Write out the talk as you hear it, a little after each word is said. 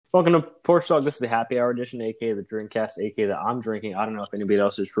Welcome to Porch Talk. This is the happy hour edition, aka the Drinkcast, aka that I'm drinking. I don't know if anybody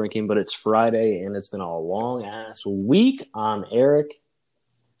else is drinking, but it's Friday and it's been a long ass week. I'm Eric.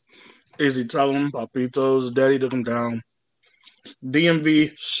 Izzy tell him, Papitos, Daddy took him down.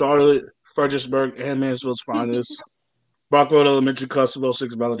 DMV, Charlotte, Fredericksburg, and Mansfield's finest. Brock Road Elementary Class of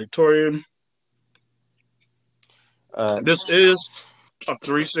 '06 valedictorian. Uh, This is a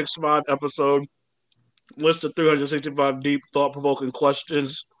 365 episode. List of 365 deep, thought-provoking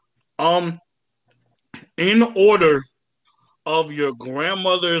questions. Um, in order of your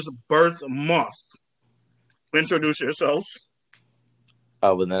grandmother's birth month. Introduce yourselves.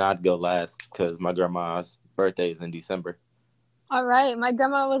 oh, well, then I'd go last because my grandma's birthday is in December. All right, my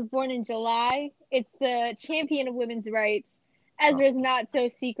grandma was born in July. It's the champion of women's rights. Ezra's not so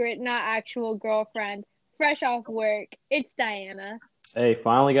secret, not actual girlfriend. Fresh off work. It's Diana. Hey,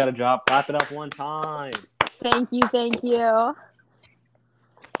 finally got a job. Clap it up one time. Thank you, thank you.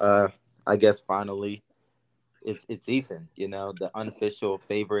 I guess finally, it's Ethan. You know, the unofficial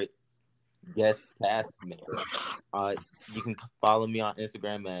favorite guest cast member. You can follow me on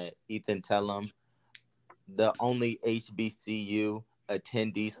Instagram at Ethan Tellum, the only HBCU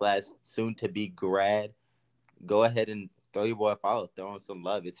attendee slash soon to be grad. Go ahead and throw your boy a follow. Throw him some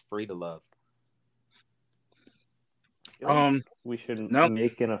love. It's free to love. We should No.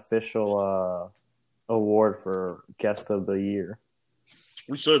 make an official award for guest of the year.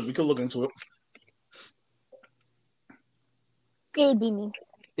 We could look into it. It would be me.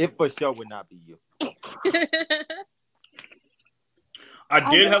 It for sure would not be you. I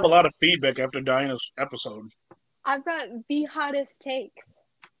did have a lot of feedback after Diana's episode. I've got the hottest takes.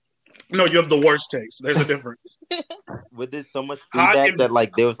 No, you have the worst takes. There's a difference. With this so much Hot feedback and- that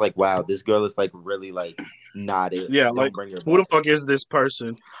like there was like, wow, this girl is like really like not it. Yeah, Don't like bring her who the back. fuck is this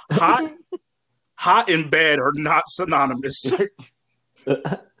person? Hot and bad are not synonymous.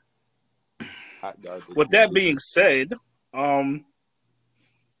 Hot garbage. With that being said, unless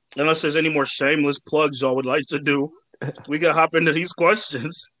there's any more shameless plugs y'all would like to do, we can hop into these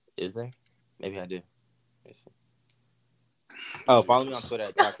questions. Is there? Maybe I do. Let me see. Oh, follow me on Twitter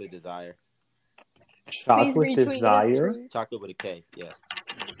at Chocolate Desire. Chocolate Please retweet Desire? this. Chocolate with a K, yes.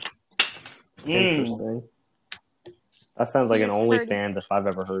 Interesting. That sounds like an Here's OnlyFans if I've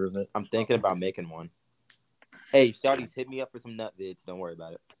ever heard of it. I'm thinking about making one. Hey, shawties, hit me up for some nut vids. Don't worry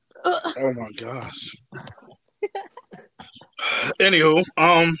about it. Oh my gosh. Anywho,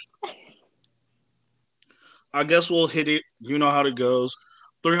 I guess we'll hit it. You know how it goes.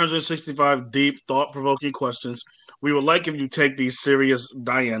 365 deep, thought-provoking questions. We would like if you take these serious,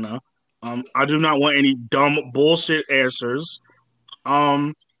 Diana. I do not want any dumb bullshit answers.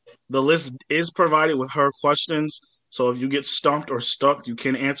 The list is provided with her questions, so if you get stumped or stuck, you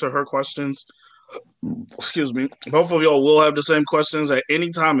can answer her questions. Excuse me. Both of y'all will have the same questions at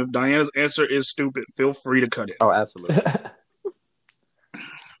any time. If Diana's answer is stupid, feel free to cut it. Oh, absolutely.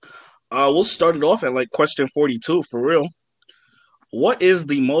 We'll start it off at like question 42 for real. What is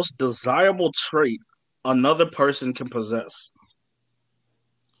the most desirable trait another person can possess?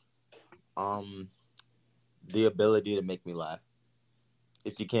 The ability to make me laugh.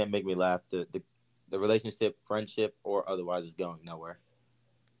 If you can't make me laugh, the relationship, friendship, or otherwise is going nowhere.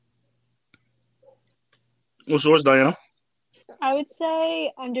 What's yours, Diana? I would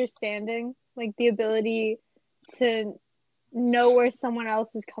say understanding, like the ability to know where someone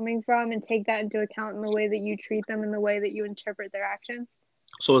else is coming from and take that into account in the way that you treat them and the way that you interpret their actions.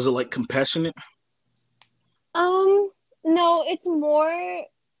 So is it like compassionate? No, it's more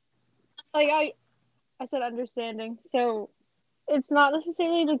like I said understanding. So it's not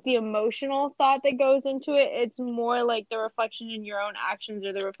necessarily like the emotional thought that goes into it. It's more like the reflection in your own actions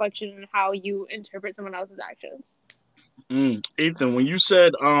or the reflection in how you interpret someone else's actions. Ethan, when you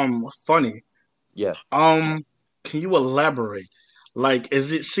said funny, Yes. can you elaborate? Like,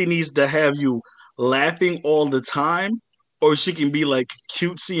 is it she needs to have you laughing all the time, or she can be like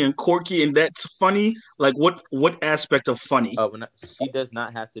cutesy and quirky and that's funny? Like, what aspect of funny? She does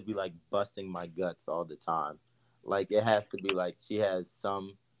not have to be like busting my guts all the time. Like, it has to be like she has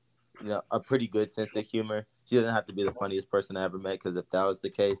some, a pretty good sense of humor. She doesn't have to be the funniest person I ever met, because if that was the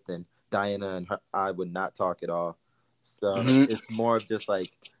case, then Diana and I would not talk at all. So It's more of just like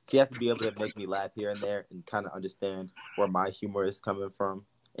she has to be able to make me laugh here and there and kind of understand where my humor is coming from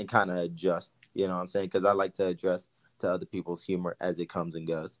and kind of adjust. You know what I'm saying? Because I like to adjust to other people's humor as it comes and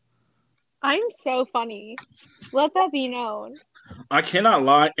goes. I'm so funny. Let that be known. I cannot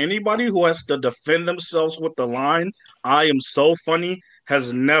lie. Anybody who has to defend themselves with the line, I am so funny,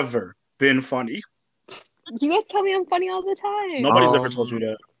 has never been funny. You guys tell me I'm funny all the time. Nobody's ever told you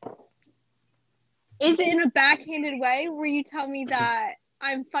that. Is it in a backhanded way where you tell me that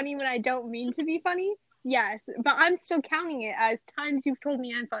I'm funny when I don't mean to be funny. Yes, but I'm still counting it as times you've told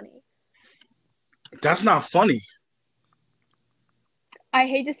me I'm funny. That's not funny. I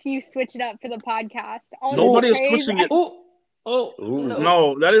hate to see you switch it up for the podcast. Nobody is Paige, switching it. Oh, no.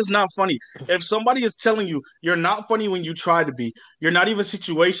 No, that is not funny. If somebody is telling you you're not funny when you try to be, you're not even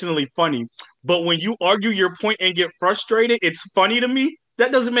situationally funny. But when you argue your point and get frustrated, it's funny to me.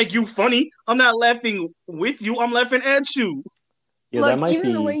 That doesn't make you funny. I'm not laughing with you. I'm laughing at you. Yeah, look,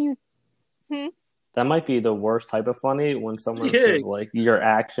 even the way you. that might be the worst type of funny when someone Yeah. says like your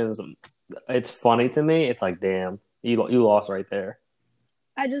actions. It's funny to me. It's like, damn, you lost right there.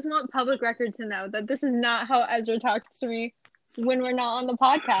 I just want public record to know that this is not how Ezra talks to me when we're not on the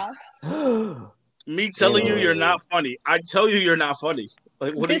podcast. Me telling you you're Scandalous. not funny. I tell you you're not funny.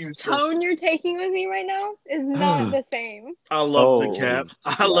 Like, what are you This saying? tone you're taking with me right now is not the same. I love the Oh, cap.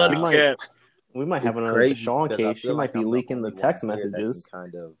 I wow. love She the might- cap. We might have It's another crazy Deshaun because I case. She feel might like be I'm the leaking the only text one here that messages. can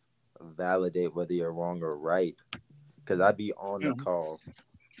kind of validate whether you're wrong or right. Because I be on the Mhm. call.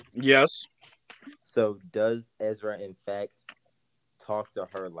 Yes. So does Ezra in fact talk to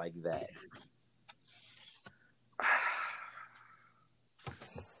her like that?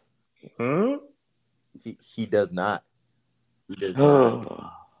 Hmm? He does not. He does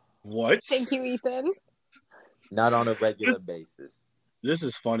not. What? Thank you, Ethan. Not on a regular basis. This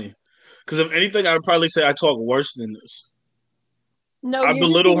is funny. Because if anything, I would probably say I talk worse than this. No, I you're just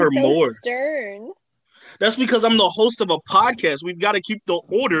belittle being her so more. stern. That's because I'm the host of a podcast. We've got to keep the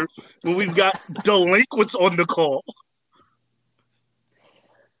order when we've got delinquents on the call.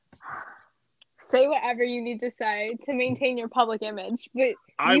 Say whatever you need to say to maintain your public image, but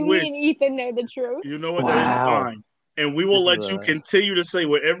I you, wish. me, and Ethan know the truth. You know what? That is Wow. fine. And we will This let is you a- continue to say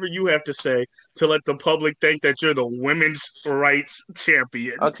whatever you have to say to let the public think that you're the women's rights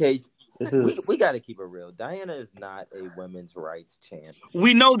champion. Okay, This is we got to keep it real. Diana is not a women's rights champion.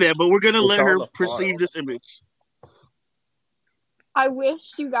 We know that, but we're going to It's let her all a perceive farce. this image. I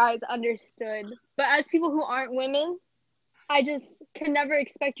wish you guys understood, but as people who aren't women, I just can never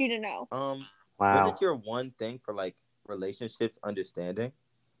expect you to know. wow. Was it your one thing for like relationships understanding?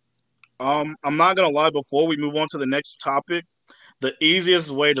 I'm not going to lie, before we move on to the next topic, the easiest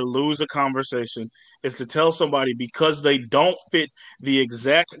way to lose a conversation is to tell somebody because they don't fit the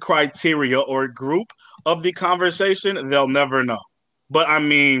exact criteria or group of the conversation, they'll never know. But I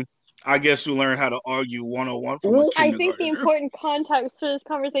mean, I guess you learn how to argue 101 from a I think the kindergartner. important context for this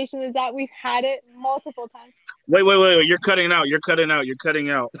conversation is that we've had it multiple times. Wait. You're cutting out.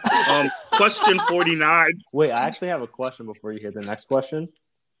 Question 49. Wait, I actually have a question before you hit the next question.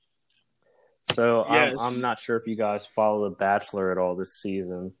 So Yes. I'm not sure if you guys follow The Bachelor at all this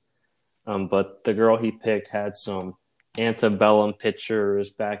season, but the girl he picked had some antebellum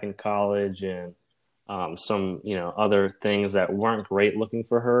pictures back in college and some other things that weren't great looking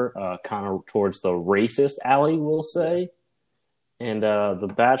for her, kind of towards the racist alley, we'll say. And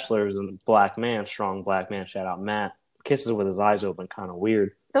The Bachelor is a black man, strong black man. Shout out Matt. Kisses with his eyes open, kind of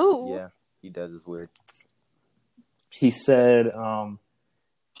weird. Ooh. Yeah, he does. It's weird. He said,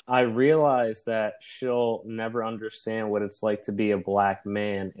 I realize that she'll never understand what it's like to be a black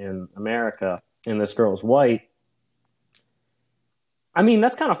man in America, and this girl's white. I mean,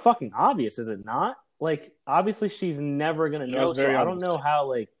 that's kind of fucking obvious, is it not? Like, obviously she's never going to know, That's so very I don't obvious. know how,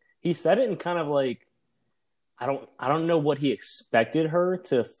 like, he said it and kind of like, I don't know what he expected her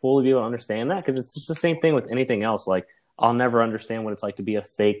to fully be able to understand that, because it's just the same thing with anything else. Like, I'll never understand what it's like to be a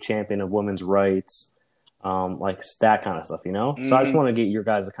fake champion of women's rights, like that kind of stuff, you know? So I just want to get your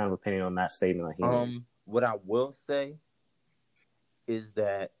guys' kind of opinion on that statement that he made. What I will say is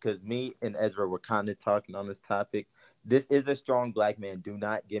that, because me and Ezra were kind of talking on this topic, this is a strong black man, do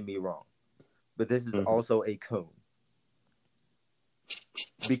not get me wrong. But this is also a coon.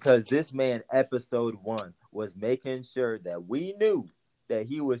 Because this man, episode 1, was making sure that we knew that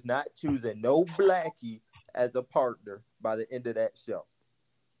he was not choosing no blackie as a partner by the end of that show.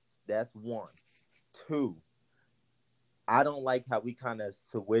 That's 1. 2, I don't like how we kind of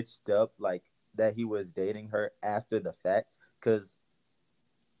switched up, like, that he was dating her after the fact, because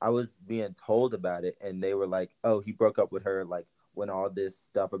I was being told about it, and they were like, oh, he broke up with her, like, when all this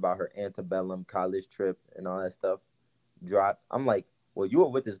stuff about her antebellum college trip and all that stuff dropped. I'm like, well, you were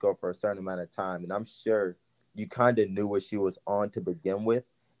with this girl for a certain amount of time, and I'm sure you kind of knew what she was on to begin with,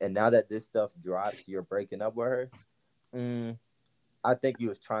 and now that this stuff drops, you're breaking up with her. I think he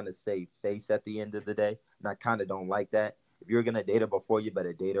was trying to save face at the end of the day, and I kind of don't like that. If you're going to date her before, you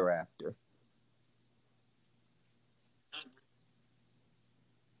better date her after.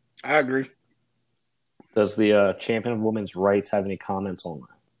 I agree. Does the champion of women's rights have any comments on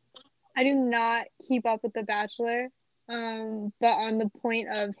that? I do not keep up with The Bachelor. But on the point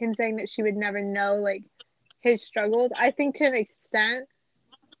of him saying that she would never know like his struggles, I think to an extent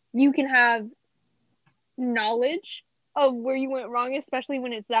you can have knowledge of where you went wrong, especially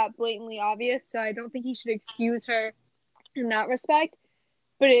when it's that blatantly obvious. So I don't think he should excuse her in that respect.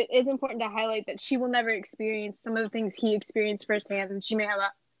 But it is important to highlight that she will never experience some of the things he experienced firsthand, and she may have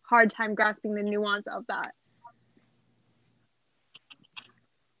a hard time grasping the nuance of that.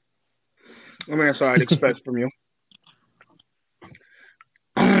 I mean, that's what I'd expect from you.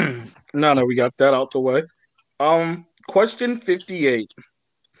 Now that we got that out the way. Question 58.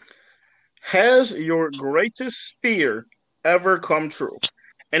 Has your greatest fear ever come true?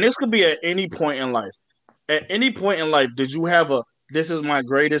 And this could be at any point in life. At any point in life, did you have a this is my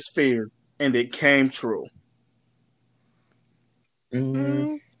greatest fear and it came true?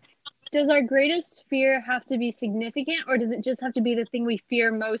 Does our greatest fear have to be significant, or does it just have to be the thing we fear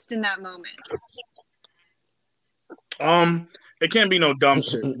most in that moment? It can't be no dumb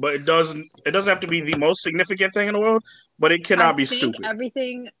shit, but it doesn't have to be the most significant thing in the world, but it cannot be stupid. I think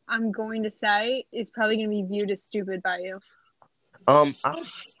everything I'm going to say is probably going to be viewed as stupid by you. If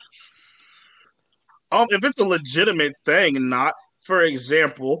it's a legitimate thing, not, for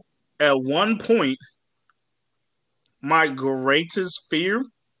example, at one point, my greatest fear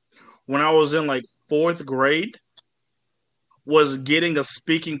when I was in like 4th grade was getting a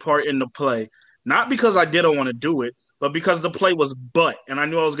speaking part in the play. Not because I didn't want to do it, but because the play was butt, and I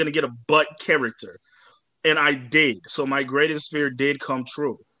knew I was going to get a butt character. And I did. So my greatest fear did come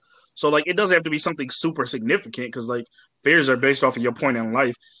true. So, like, it doesn't have to be something super significant because, like, fears are based off of your point in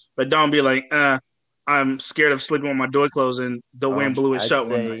life. But don't be like, I'm scared of sleeping with my door closed and the wind blew it shut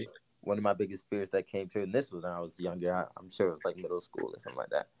one night. One of my biggest fears that came true, and this was when I was younger. I'm sure it was like middle school or something like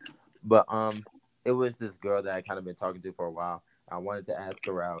that. But it was this girl that I kind of been talking to for a while. I wanted to ask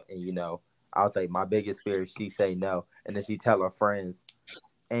her out, and I was like, my biggest fear is she say no, and then she tell her friends,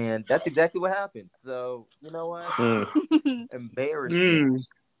 and that's exactly what happened. So you know what? Embarrassment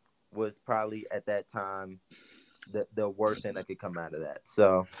was probably at that time the worst thing that could come out of that.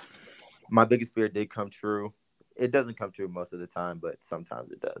 So my biggest fear did come true. It doesn't come true most of the time, but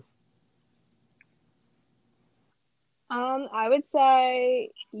sometimes it does. I would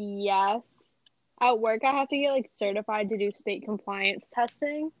say yes. At work, I have to get like certified to do state compliance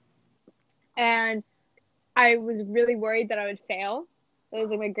testing, and I was really worried that I would fail. That was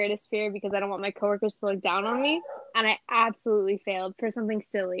like my greatest fear because I don't want my coworkers to look down on me, and I absolutely failed for something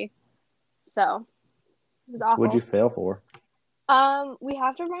silly. So it was awful. What'd you fail for? We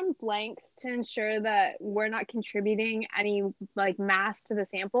have to run blanks to ensure that we're not contributing any like mass to the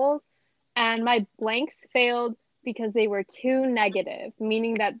samples, and my blanks failed because they were too negative,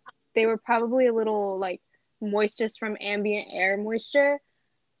 meaning that they were probably a little like moist just from ambient air moisture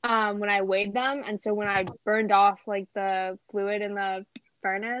when I weighed them. And so when I burned off like the fluid in the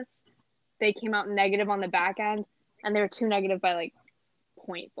furnace, they came out negative on the back end, and they were too negative by like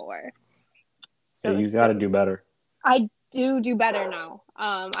 0.4. So you got to do better. I do better now.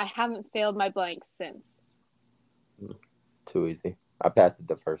 I haven't failed my blanks since. Too easy. I passed it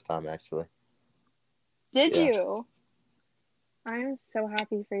the first time, actually. Did you? I'm so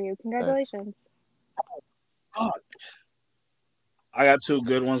happy for you. Congratulations. I got 2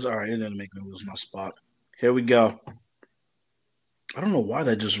 good ones. All right, it didn't make me lose my spot. Here we go. I don't know why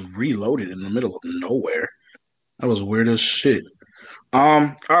that just reloaded in the middle of nowhere. That was weird as shit.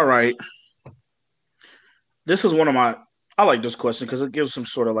 All right. This is one of my... I like this question because it gives some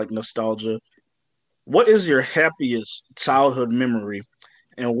sort of like nostalgia. What is your happiest childhood memory,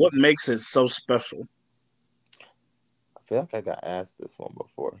 and what makes it so special? I feel like I got asked this one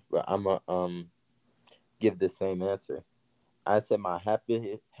before, but I'm gonna give the same answer. I said my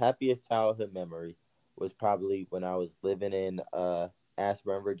happiest childhood memory was probably when I was living in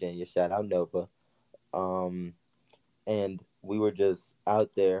Ashburn, Virginia. Shout out Nova. And we were just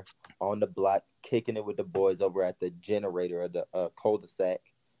out there on the block kicking it with the boys over at the generator of the cul-de-sac.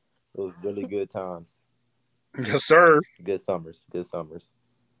 It was really good times. Yes, sir. Good summers.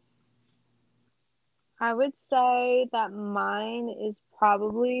 I would say that mine is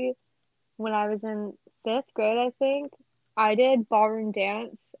probably when I was in 5th grade, I think. I did ballroom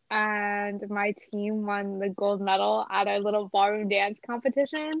dance, and my team won the gold medal at our little ballroom dance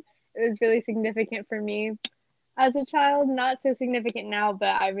competition. It was really significant for me as a child. Not so significant now,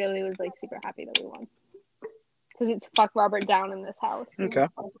 but I really was like super happy that we won. Because it's fuck Robert down in this house. Okay.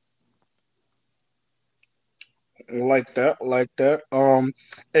 Like that.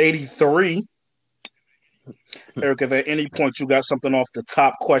 83. Eric, if at any point you got something off the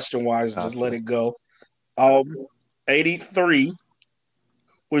top question-wise, just let it go. 83.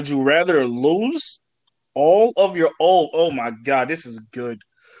 Would you rather lose all of your oh my god, this is good.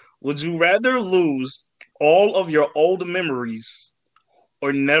 Would you rather lose all of your old memories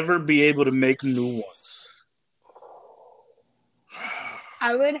or never be able to make new ones?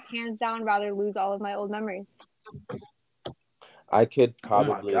 I would hands down rather lose all of my old memories. I could Oh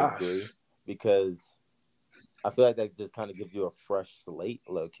my probably agree gosh. because I feel like that just kind of gives you a fresh slate,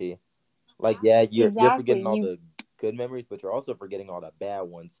 low key. Like, yeah, you're Exactly. forgetting all the good memories, but you're also forgetting all the bad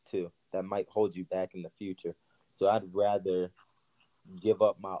ones too that might hold you back in the future. So I'd rather give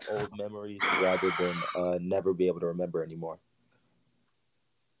up my old memories rather than never be able to remember anymore.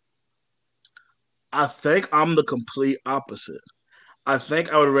 I think I'm the complete opposite. I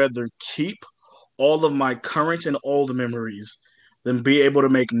think I would rather keep all of my current and old memories than be able to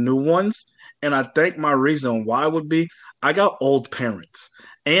make new ones. And I think my reason why would be I got old parents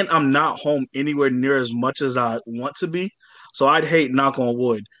and I'm not home anywhere near as much as I want to be. So I'd hate, knock on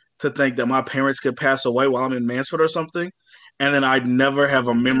wood, to think that my parents could pass away while I'm in Mansfield or something. And then I'd never have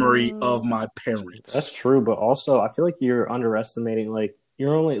a memory of my That's parents. true, but also I feel like you're underestimating. Like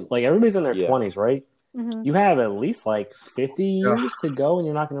you're only like everybody's in their Yeah. 20s, right? Mm-hmm. You have at least like 50 Ugh. years to go, and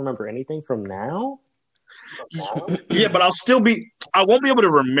you're not going to remember anything from now. Yeah, but I won't be able to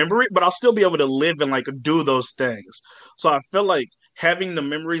remember it, but I'll still be able to live and like do those things. So I feel like having the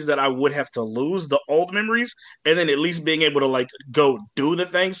memories that I would have to lose, the old memories, and then at least being able to like go do the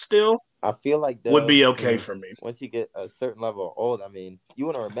things still I feel like would though, be okay for me. once you get a certain level of old, I mean, you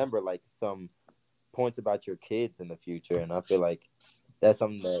want to remember like some points about your kids in the future, and I feel like that's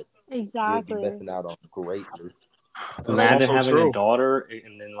something that you'd be Exactly. missing out on greatly. That's Imagine also having a true. daughter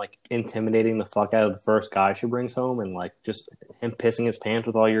and then like intimidating the fuck out of the first guy she brings home, and like just him pissing his pants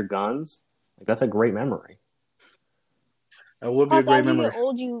with all your guns. Like that's a great memory. That would be a Plus, great as you get memory.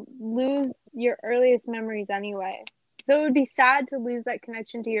 old, you lose your earliest memories anyway. So it would be sad to lose that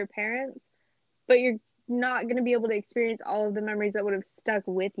connection to your parents, but you're not going to be able to experience all of the memories that would have stuck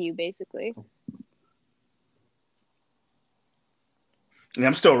with you, basically. Yeah,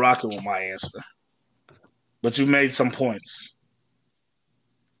 I'm still rocking with my answer, but you made some points.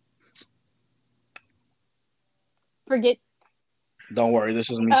 Forget. Don't worry, this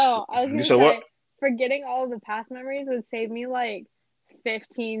is me. Oh, I was You going to said what? say, forgetting all of the past memories would save me like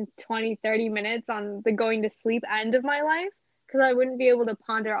 15, 20, 30 minutes on the going to sleep end of my life because I wouldn't be able to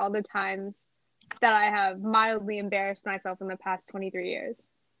ponder all the times that I have mildly embarrassed myself in the past 23 years.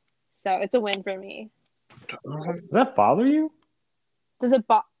 So it's a win for me. Does that bother you? Does it?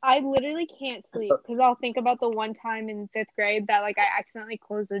 I literally can't sleep because I'll think about the one time in fifth grade that like I accidentally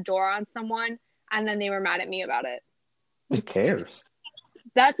closed the door on someone and then they were mad at me about it. Who cares?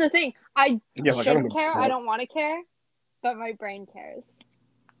 That's the thing. I Yeah, like I don't shouldn't give care. a I fuck. don't want to care, but my brain cares.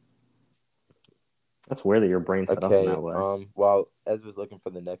 That's weird that your brain's set up in Okay. that way. While Ezra's looking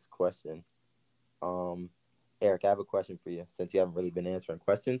for the next question, Eric, I have a question for you since you haven't really been answering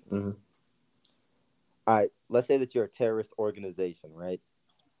questions. Mm-hmm. All right, let's say that you're a terrorist organization, right?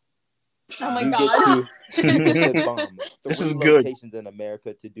 Oh my You god. could bomb This three is good. locations in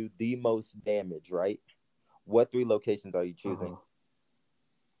America to do the most damage, right? What three locations are you choosing,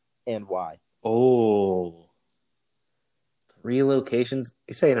 and why? Oh, 3 locations.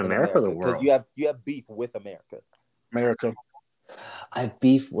 You say in In America or the America, because world? you have beef with America. America. I have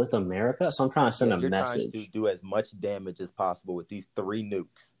beef with America, so I'm trying to send Yeah, a you're trying to message. do as much damage as possible with these 3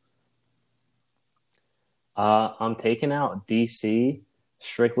 nukes. I'm taking out DC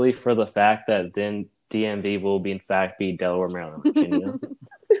strictly for the fact that then DMV will be in fact be Delaware, Maryland, Virginia.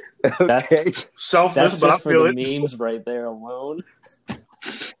 Okay. Selfish, That's but I just for feel the it. memes right there alone.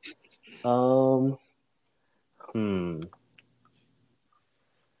 Hmm.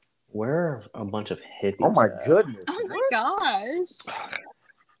 Where are a bunch of hippies Oh my at? goodness. Oh my gosh.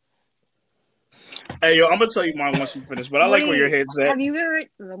 Hey, yo, I'm gonna tell you mine once you finish, but I like where your Wait, head's at. have you ever?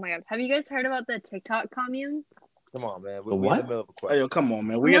 Oh my god, have you guys heard about the TikTok commune? Come on, man. The We in the what? middle of a Hey, question. yo, come on,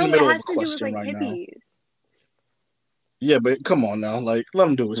 man. We in the No, it middle of has a to do with question like right now. hippies. Yeah, but come on now. Like, let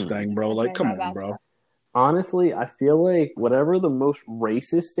him do his thing, bro. Like, Okay, come my on, bad. bro. Honestly, I feel like whatever the most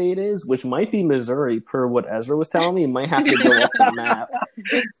racist state is, which might be Missouri, per what Ezra was telling me, might have to go off the map.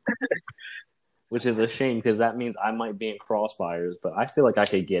 Which is a shame because that means I might be in crossfires, but I feel like I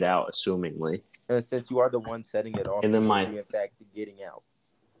could get out, assumingly. And since you are the one setting it off, And then you my- will be in fact getting out.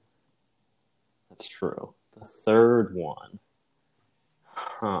 That's true. The third one.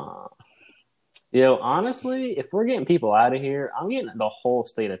 Huh. Yo, honestly, if we're getting people out of here, I'm getting the whole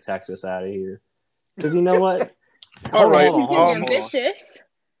state of Texas out of here. Because you know what? All right. He's getting ambitious.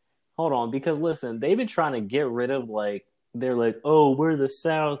 Hold on, because listen, they've been trying to get rid of they're like, oh, we're the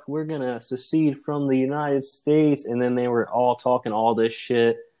South, we're gonna secede from the United States, and then they were all talking all this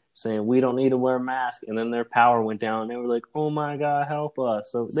shit saying we don't need to wear masks, and then their power went down. And they were like, "Oh my god, help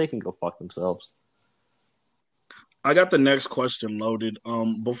us!" So they can go fuck themselves. I got the next question loaded.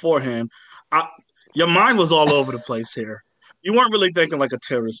 Beforehand, I, your mind was all over the place here. You weren't really thinking like a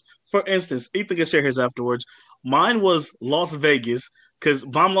terrorist. For instance, Ethan can share his afterwards. Mine was Las Vegas because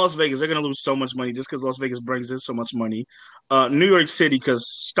bomb Las Vegas, they're gonna lose so much money just because Las Vegas brings in so much money. New York City because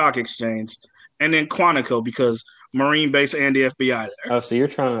stock exchange, and then Quantico because Marine base and the FBI there. Oh, so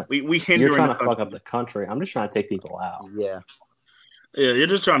We you're hindering trying the to fuck country. up the country. I'm just trying to take people out. Yeah, Yeah, you're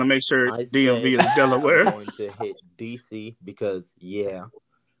just trying to make sure I DMV say is I'm Delaware. going to hit DC because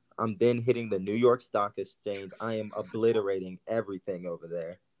I'm then hitting the New York Stock Exchange. I am obliterating everything over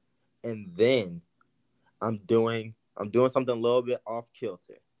there, and then I'm doing something a little bit off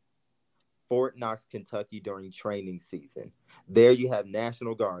kilter. Fort Knox, Kentucky during training season. There you have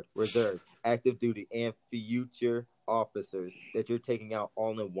National Guard, Reserve, active duty, and future officers that you're taking out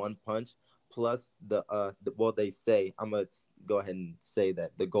all in one punch. Plus well, they say I'm gonna go ahead and say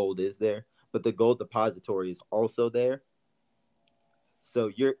that the gold is there, but the gold depository is also there.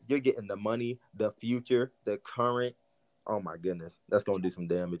 So you're getting the money, the future, the current. Oh my goodness, that's gonna do some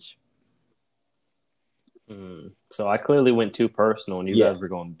damage. So I clearly went too personal, and you Yeah. guys were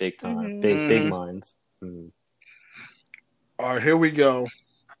going big time, Mhm. big minds. All right, here we go.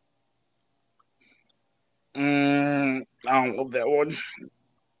 I don't love that one.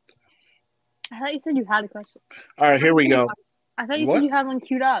 I thought you said you had a question. All right, here we go. I thought you What? said you had one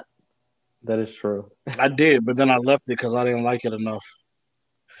queued up. That is true. I did, but then I left it because I didn't like it enough.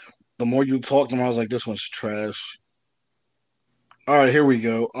 The more you talked, the more I was like, this one's trash. All right, here we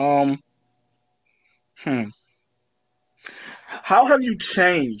go. Hmm. How have you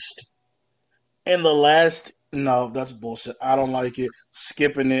changed in the last? No, that's bullshit. I don't like it.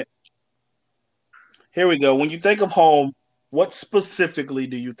 Skipping it. Here we go. When you think of home, what specifically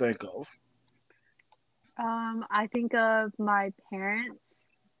do you think of? I think of my parents,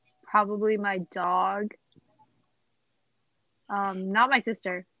 probably my dog. Not my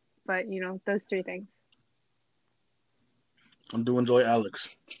sister, but those three things. I do enjoy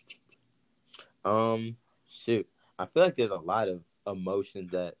Alex. Shoot, I feel like there's a lot of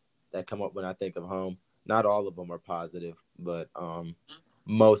emotions that come up when I think of home. Not all of them are positive, but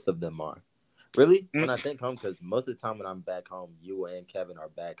most of them are. Really, when I think home, because most of the time when I'm back home, you and Kevin are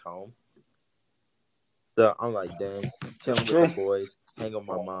back home. So I'm like, dang, chilling with the True. boys, hanging with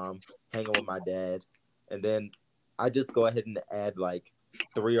my mom, hanging with my dad, and then I just go ahead and add like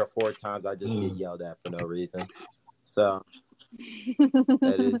 3 or 4 times I just get yelled at for no reason. So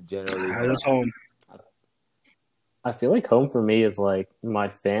that is generally That's home. I feel like home for me is like my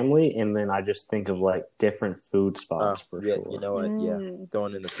family, and then I just think of like different food spots for yeah, sure. you know what? Yeah,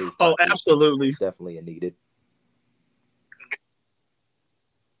 throwing in the food. Oh, spot is absolutely. definitely a needed.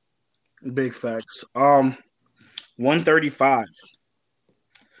 Big facts. 135.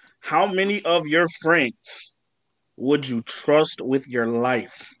 How many of your friends would you trust with your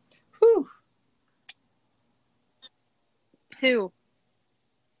life? Whew. 2.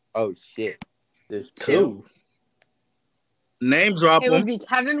 Oh shit, there's 2. Two. Name drop It would them. be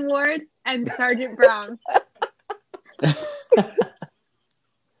Kevin Ward and Sergeant Brown.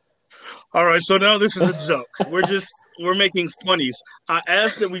 All right, so now this is a joke. We're making funnies. I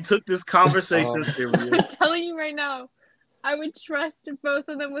asked that we took this conversation serious. I'm telling you right now, I would trust both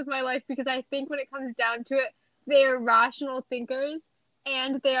of them with my life because I think when it comes down to it, they are rational thinkers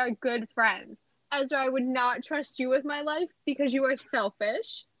and they are good friends. Ezra, I would not trust you with my life because you are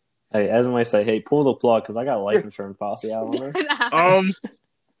selfish. Hey, as I might say, hey, pull the plug because I got a life insurance policy out on her.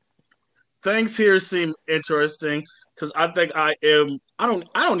 Things here seem interesting because I think I am. I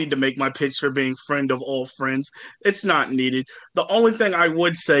don't need to make my pitch for being friend of all friends. It's not needed. The only thing I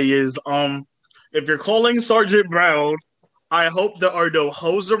would say is, if you're calling Sergeant Brown, I hope there are no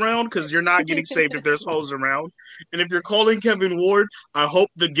hoes around because you're not getting saved if there's hoes around. And if you're calling Kevin Ward, I hope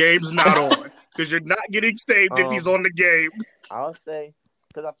the game's not on because you're not getting saved if he's on the game. I'll say,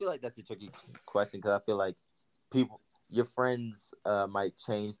 because I feel like that's a tricky question because I feel like your friends might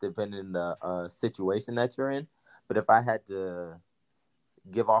change depending on the situation that you're in. But if I had to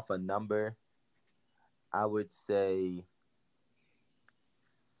give off a number, I would say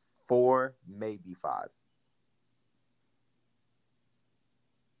 4, maybe 5.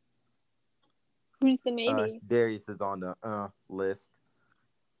 Who's the maybe? Darius is on the list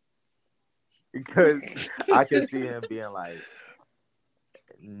because I can see him being like,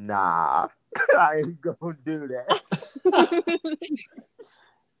 nah, I ain't gonna do that.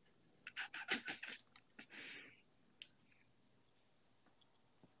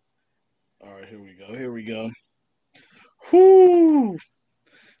 All right, here we go. Whoo!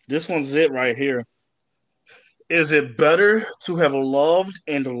 This one's it right here. Is it better to have loved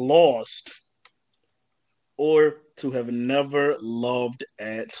and lost, or to have never loved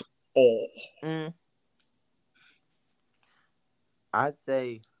at all? Mm, I'd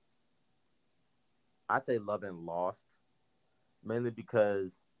say I'd say love and lost, mainly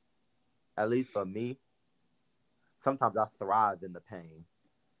because at least for me, sometimes I thrive in the pain.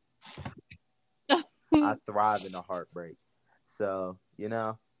 I thrive in the heartbreak. So,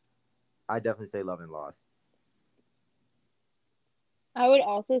 I definitely say love and lost. I would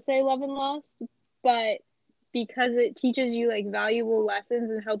also say love and lost, but because it teaches you like valuable lessons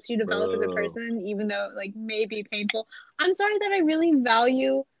and helps you develop as a Boo. person, even though it like may be painful. I'm sorry that I really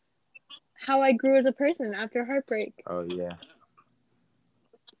value how I grew as a person after heartbreak. Oh yeah.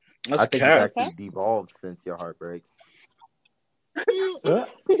 I That's think you've cat. actually devolved since your heartbreaks.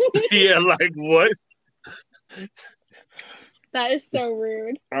 Yeah, like what? That is so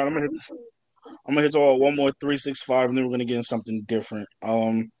rude. All right, I'm gonna hit you all one more 365, and then we're gonna get in something different.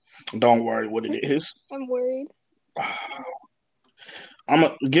 Don't worry what it is. I'm worried.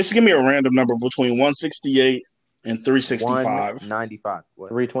 Just give me a random number between 168 and 365. 195. What?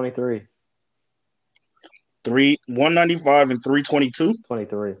 323. 195 and 322.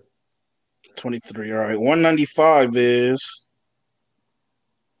 23. 23. All right. 195 is,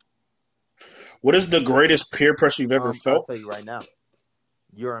 what is the greatest peer pressure you've ever I'll felt? tell you right now.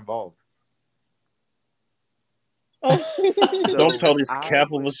 You're involved. Don't tell this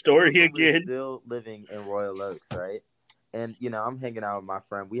cap of a story we're again. Still living in Royal Oaks, right? And I'm hanging out with my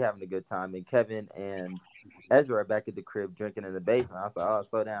friend. We having a good time. And Kevin and Ezra are back at the crib drinking in the basement. I was like, "Oh,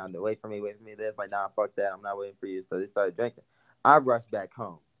 slow down! Wait for me, wait for me." They're like, "Nah, fuck that! I'm not waiting for you." So they started drinking. I rushed back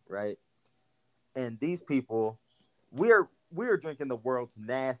home, right? And these people, we're drinking the world's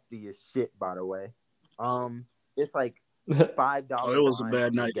nastiest shit, by the way. It's like $5 It was a wine bad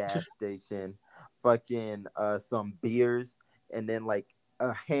from the night. gas station, fucking some beers, and then like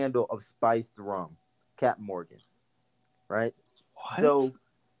a handle of spiced rum, Captain Morgan, right? What? So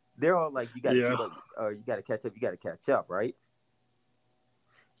they're all like, "You got to Yeah. keep up, or you got to catch up. You got to catch up, right?"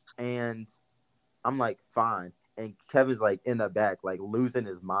 And I'm like, "Fine." And Kevin's like in the back, like losing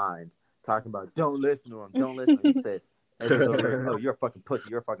his mind, talking about, "Don't listen to him. Don't listen to him." He said, Ezra's over here, "Oh, you're a fucking pussy.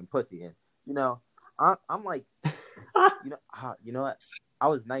 You're a fucking pussy." And I'm like, you know what? I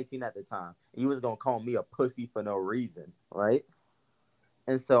was 19 at the time. He was gonna call me a pussy for no reason, right?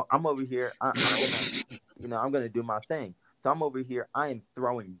 And so I'm over here. I'm gonna do my thing. So I'm over here. I am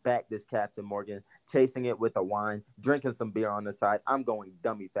throwing back this Captain Morgan, chasing it with a wine, drinking some beer on the side. I'm going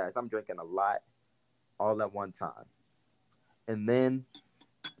dummy fast. I'm drinking a lot, all at one time, and then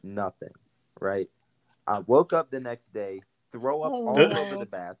nothing. Right? I woke up the next day, throw up all over the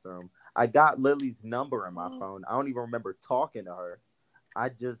bathroom. I got Lily's number in my phone. I don't even remember talking to her.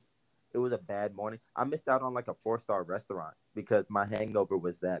 It was a bad morning. I missed out on like a 4-star restaurant because my hangover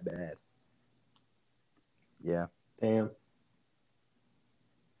was that bad. Yeah. Damn.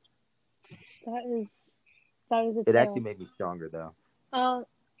 That is a It tale. actually made me stronger though.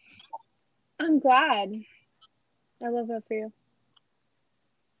 I'm glad. I love that for you.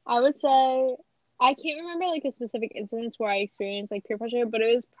 I would say I can't remember like a specific instance where I experienced like peer pressure, but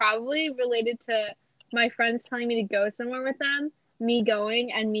it was probably related to my friends telling me to go somewhere with them, me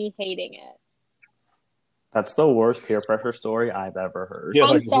going, and me hating it. That's the worst peer pressure story I've ever heard. Yeah, I'm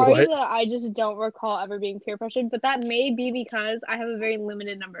like, sorry what? that I just don't recall ever being peer pressured, but that may be because I have a very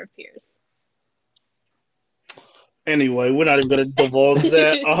limited number of peers. Anyway, we're not even gonna divulge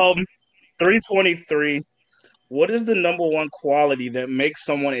that. 323. What is the number one quality that makes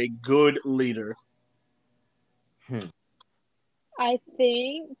someone a good leader? I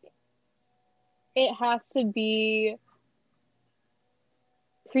think it has to be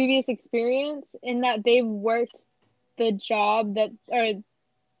previous experience in that they've worked the job that, or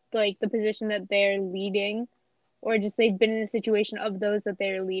like the position that they're leading, or just they've been in a situation of those that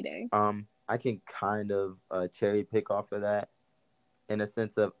they're leading. I can kind of cherry pick off of that in a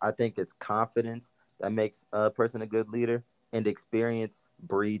sense of, I think it's confidence that makes a person a good leader, and experience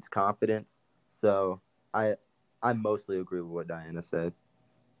breeds confidence. So I mostly agree with what Diana said.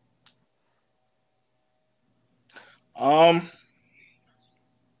 I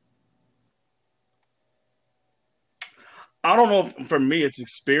don't know if for me it's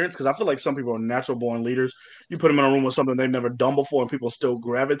experience, because I feel like some people are natural born leaders. You put them in a room with something they've never done before and people still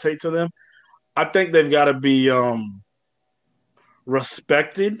gravitate to them. I think they've got to be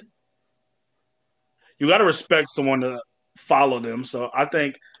respected. You got to respect someone to follow them. So I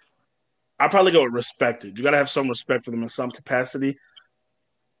think I probably go with respected. You got to have some respect for them in some capacity.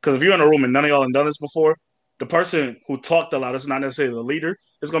 Because if you're in a room and none of y'all have done this before, the person who talked the loudest, not necessarily the leader,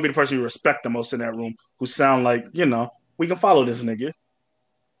 is going to be the person you respect the most in that room, who sound like, we can follow this nigga.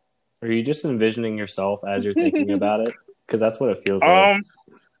 Are you just envisioning yourself as you're thinking about it? Because that's what it feels like.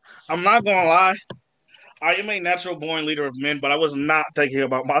 I'm not going to lie. I am a natural born leader of men, but I was not thinking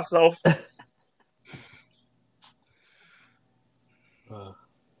about myself.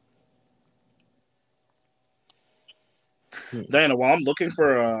 Dana, while I'm looking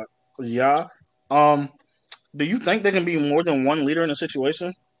for do you think there can be more than one leader in a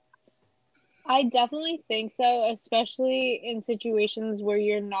situation? I definitely think so, especially in situations where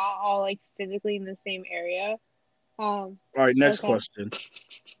you're not all like physically in the same area. All right, next Okay. question.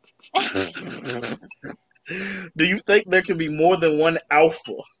 Do you think there can be more than one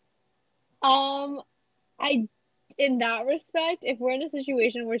alpha? In that respect, if we're in a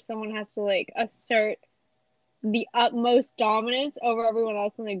situation where someone has to like assert the utmost dominance over everyone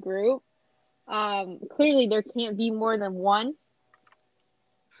else in the group, clearly there can't be more than one.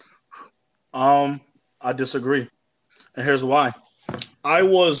 I disagree. And here's why. I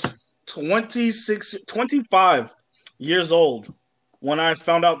was 25 years old when I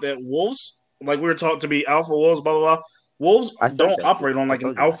found out that wolves, like we were taught to be alpha wolves, blah, blah, blah. Wolves don't operate on like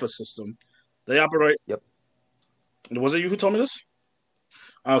an alpha system. They operate. Yep. Was it you who told me this?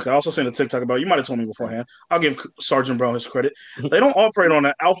 Okay, I also seen a TikTok about it. You might have told me beforehand. I'll give Sergeant Brown his credit. They don't operate on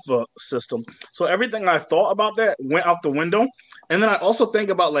an alpha system. So everything I thought about that went out the window. And then I also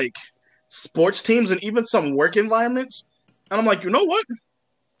think about like sports teams and even some work environments. And I'm like, you know what?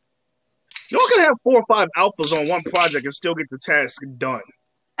 You can have 4 or 5 alphas on one project and still get the task done.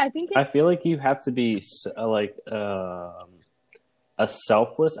 I feel like you have to be a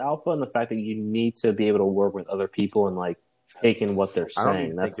selfless alpha in the fact that you need to be able to work with other people and like take in what they're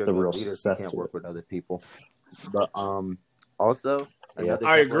saying. That's the real success. You can't work with other people. But also another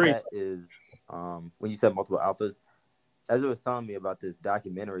I agree. Of that is when you said multiple alphas, Ezra was telling me about this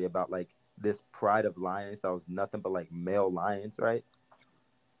documentary about like this pride of lions that was nothing but like male lions, right?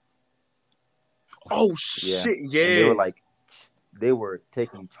 Oh shit! Yeah. And they were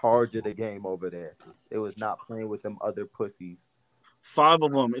taking charge of the game over there. It was not playing with them other pussies. 5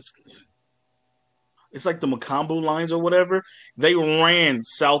 of them. It's like the Makambu Lions or whatever. They ran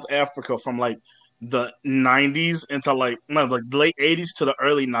South Africa from like the 90s into like the late 80s to the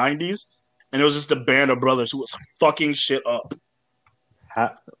early 90s, and it was just a band of brothers who was fucking shit up.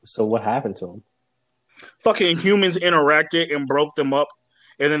 So what happened to them? Fucking humans interacted and broke them up,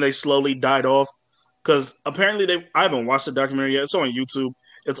 and then they slowly died off. Because apparently I haven't watched the documentary yet. It's on YouTube.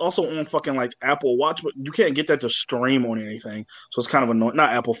 It's also on fucking like Apple Watch, but you can't get that to stream on anything. So it's kind of annoying.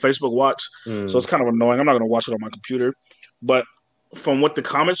 Not Apple, Facebook Watch. So it's kind of annoying. I'm not going to watch it on my computer. But from what the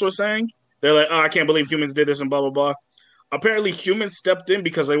comments were saying, they're like, I can't believe humans did this and blah, blah, blah. Apparently humans stepped in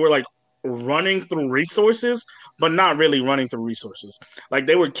because they were like running through resources, but not really running through resources. Like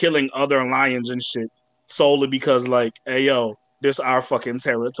they were killing other lions and shit solely because like, hey, yo, this our fucking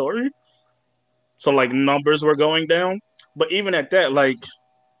territory. So like numbers were going down, but even at that, like,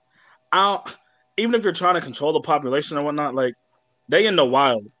 even if you're trying to control the population and whatnot, like they in the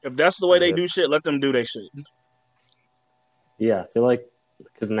wild. If that's the way they do shit, let them do their shit. Yeah, I feel like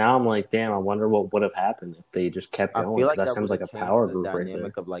because now I'm like, damn, I wonder what would have happened if they just kept going. Because that sounds like a power group right there.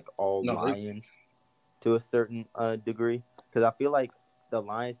 Dynamic of like all lions to a certain degree. Because I feel like the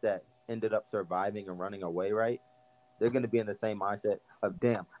lions that ended up surviving and running away, right? They're going to be in the same mindset of,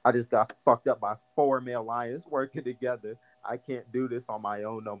 damn, I just got fucked up by 4 male lions working together. I can't do this on my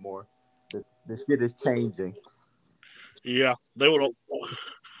own no more. The shit is changing. Yeah, they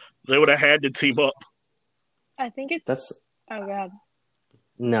would have had to team up. I think it's oh god.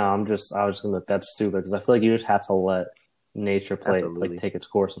 No, I was just gonna. That's stupid because I feel like you just have to let nature play, like take its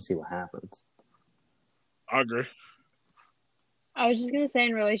course and see what happens. I agree. I was just gonna say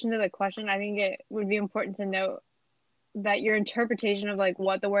in relation to the question, I think it would be important to note that your interpretation of like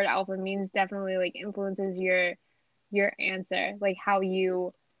what the word alpha means definitely like influences your answer, like how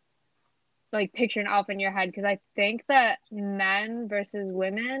you like picture an alpha in your head. Because I think that men versus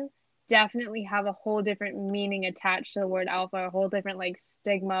women definitely have a whole different meaning attached to the word alpha, a whole different like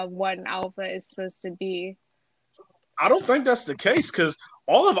stigma of what an alpha is supposed to be. I don't think that's the case because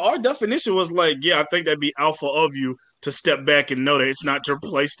all of our definition was like, yeah, I think that'd be alpha of you to step back and know that it's not your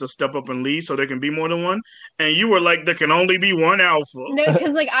place to step up and lead, so there can be more than one. And you were like, there can only be one alpha. No,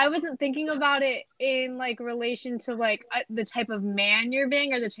 because like I wasn't thinking about it in like relation to like the type of man you're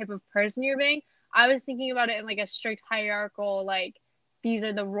being or the type of person you're being. I was thinking about it in like a strict hierarchical, like these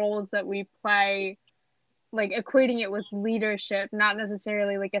are the roles that we play, like equating it with leadership, not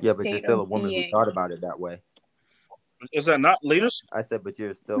necessarily like a state of being. Yeah, but you're still a woman who thought about it that way. Is that not leaders? I said, but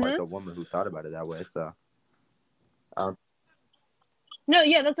you're still like a woman who thought about it that way. So Um, No,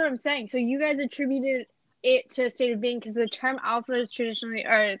 yeah, that's what I'm saying. So you guys attributed it to a state of being because the term alpha is traditionally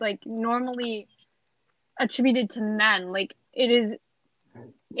or like normally attributed to men. Like it is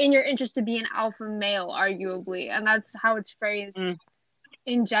in your interest to be an alpha male, arguably, and that's how it's phrased Mm,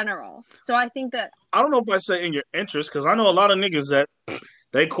 in general. So I think that I don't know if I say in your interest because I know a lot of niggas that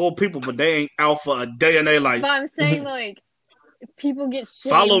they cool people, but they ain't alpha a day in their life. but I'm saying like people get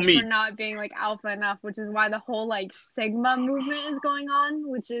Follow shamed for me. not being like alpha enough, which is why the whole like Sigma movement is going on,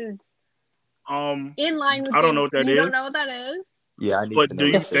 which is in line with I don't know being. what that You don't is, know what that is? yeah, I need but to do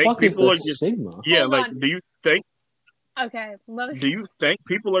know The you what that think fuck is people the are Sigma? yeah, Hold like on. Okay, let me. do you think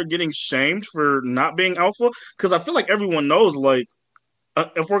people are getting shamed for not being alpha? Because I feel like everyone knows, like,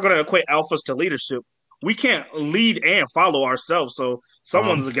 if we're going to equate alphas to leadership, we can't lead and follow ourselves. So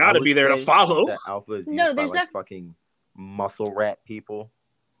someone's I got to would be there to say follow. that alpha is No, used by there's like def. fucking muscle rat people.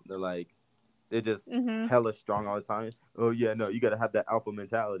 They're like they're just Mm-hmm. hella strong all the time. Oh yeah, no, you gotta have that alpha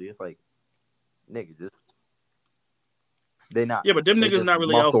mentality. It's like nigga, just they not. Yeah, but them They niggas just not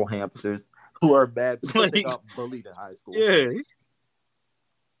really alpha. muscle hamsters who are bad because they Like, got bullied in high school. yeah.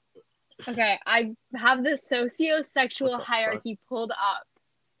 Okay, I have the What socio-sexual the fuck? hierarchy pulled up.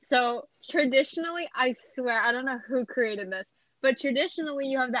 So traditionally, I swear, I don't know who created this, but traditionally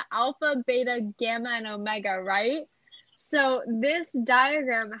you have the alpha, beta, gamma, and omega, right? So this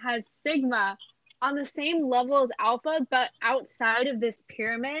diagram has sigma on the same level as alpha, but outside of this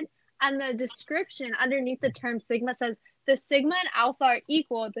pyramid. And the description underneath the term sigma says the sigma and alpha are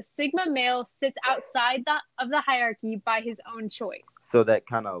equal. The sigma male sits outside of the hierarchy by his own choice. So that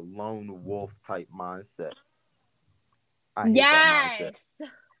kind of lone wolf type mindset. I hate that mindset. Yes.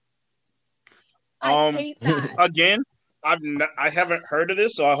 I hate that. Again, I haven't heard of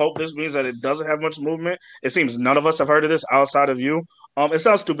this, so I hope this means that it doesn't have much movement. It seems none of us have heard of this outside of you. It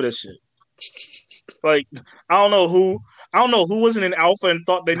sounds stupid as shit. Like I don't know who I don't know who wasn't an alpha and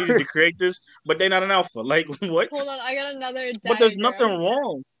thought they needed to create this, but they not an alpha. Like what? Hold on, I got another But there's nothing diagram.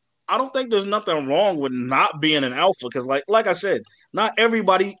 wrong. I don't think there's nothing wrong with not being an alpha because, like I said, not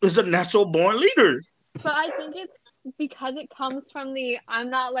everybody is a natural born leader. But I think it's because it comes from the I'm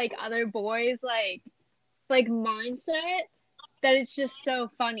not like other boys like mindset that it's just so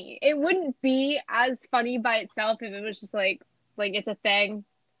funny. It wouldn't be as funny by itself if it was just like it's a thing.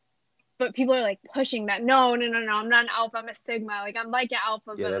 But people are like pushing that. No, no, no, no. I'm not an alpha. I'm a sigma. Like I'm like an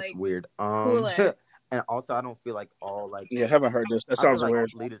alpha, Yeah, but that's like weird. cooler. And also I don't feel like all like Yeah, haven't heard this. That I feel sounds like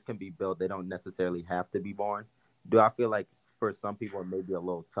weird. leaders can be built. They don't necessarily have to be born. Do I feel like for some people it may be a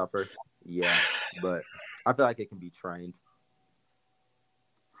little tougher? Yeah, but I feel like it can be trained.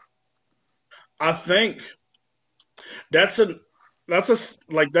 I think that's a that's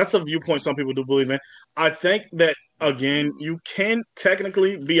a viewpoint some people do believe in. I think that again, you can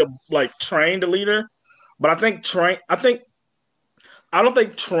technically be a like trained leader, but I don't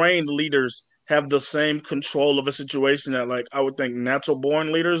think trained leaders have the same control of a situation that like I would think natural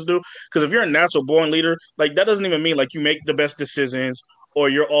born leaders do. Because if you're a natural born leader, like that doesn't even mean like you make the best decisions or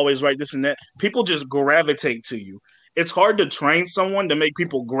you're always right, this and that. People just gravitate to you. It's hard to train someone to make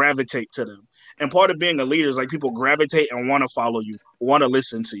people gravitate to them. And part of being a leader is like people gravitate and want to follow you, want to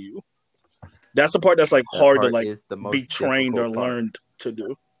listen to you. That's the part that's like That hard to part like is the most be trained or difficult part. learned to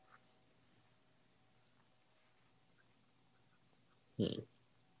do.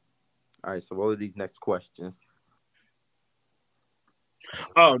 All right, so what were these next questions?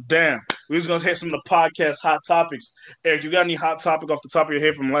 Oh damn. We was gonna hit some of the podcast hot topics. Eric, you got any hot topic off the top of your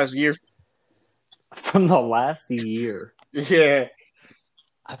head from last year? From the last year. Yeah.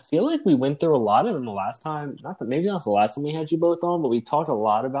 I feel like we went through a lot of them the last time. Maybe not the last time we had you both on, but we talked a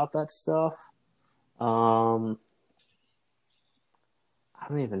lot about that stuff. I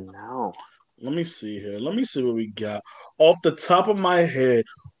don't even know. Let me see here. Let me see what we got. Off the top of my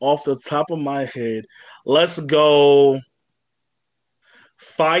head, let's go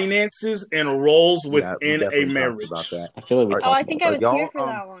finances and roles Yeah, we within a definitely talked about marriage. that. I feel like we Are, Oh, talked I about think I are that. was here y'all for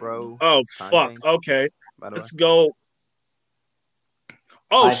that one. pro Oh fuck. Kanye? Okay. By the way, Let's go.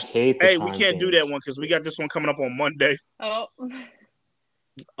 Oh I hate the hey, we time can't do that change. one because we got this one coming up on Monday. Oh,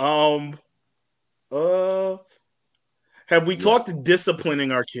 Um uh have we yes. talked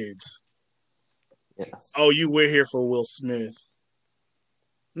disciplining our kids? Yes. Oh, we're here for Will Smith.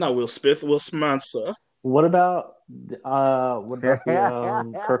 Not Will Smith, Will Smansa. What about the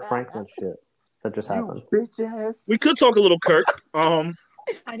Kirk Franklin shit that just You happened? bitch ass. We could talk a little Kirk.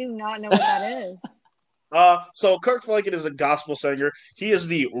 I do not know what that is. So Kirk Franklin is a gospel singer. He is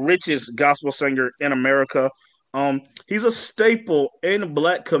the richest gospel singer in America. He's a staple in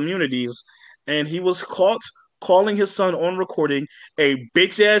black communities, and he was caught calling his son on recording a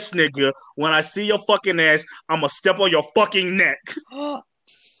bitch ass nigga. When I see your fucking ass, I'ma step on your fucking neck.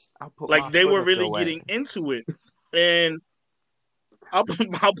 I'll put my Like they foot were up really your getting ass. into it, and I'll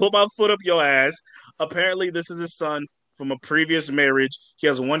put my foot up your ass. Apparently, this is his son from a previous marriage. He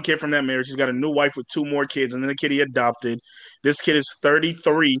has one kid from that marriage. He's got a new wife with two more kids, and then a kid he adopted. This kid is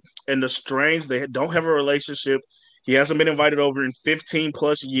 33, and the strange they don't have a relationship. He hasn't been invited over in 15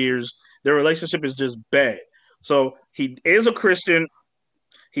 plus years. Their relationship is just bad. So he is a Christian.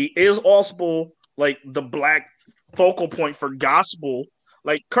 He is also like the black focal point for gospel.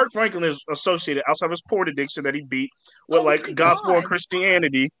 Like Kirk Franklin is associated outside of his porn addiction that he beat with Oh my like gospel and God.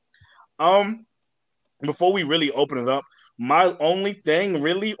 Christianity. Um, Before we really open it up, my only thing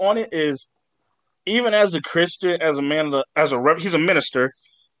really on it is even as a Christian, as a man, he's a minister.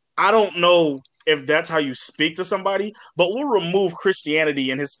 I don't know if that's how you speak to somebody, but we'll remove Christianity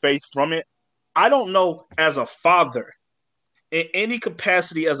and his faith from it. I don't know as a father, in any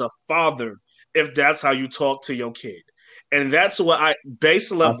capacity as a father, if that's how you talk to your kid. And that's what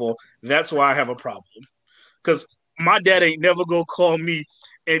base level, that's why I have a problem. Because my dad ain't never gonna call me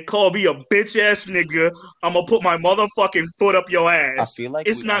a bitch ass nigga. I'm gonna put my motherfucking foot up your I ass. feel like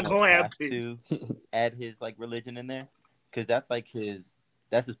It's we not almost gonna have happen. to add his like religion in there because that's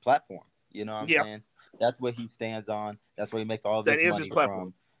his platform. You know what I'm Yeah, saying? That's what he stands on. That's where he makes all of that his is his money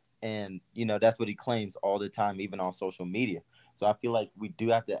platform. from, and that's what he claims all the time, even on social media. So I feel like we do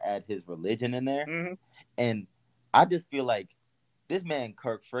have to add his religion in there, Mm-hmm. and I just feel like this man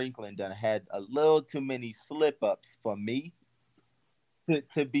Kirk Franklin done had a little too many slip ups for me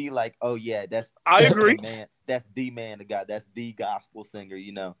to be like, oh yeah, that's I agree. the man, that's the man of God, that's the gospel singer.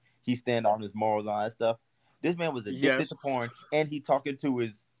 He stand on his morals and all that stuff. This man was addicted Yes. to porn, and he talking to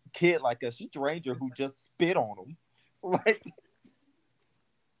his kid like a stranger who just spit on him. Like,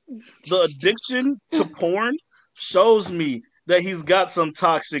 The addiction to porn shows me that he's got some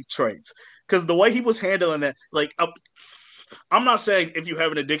toxic traits. Because the way he was handling that, like, I'm not saying if you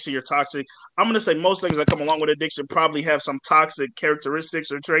have an addiction, you're toxic. I'm going to say most things that come along with addiction probably have some toxic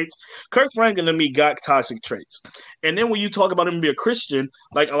characteristics or traits. Kirk Franklin and me got toxic traits. And then when you talk about him being a Christian,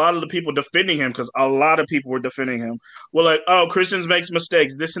 like a lot of the people defending him, because a lot of people were defending him, were like, oh, Christians makes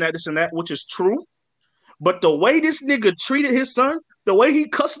mistakes, this and that, which is true. But the way this nigga treated his son, the way he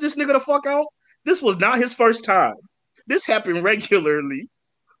cussed this nigga the fuck out, this was not his first time. This happened regularly.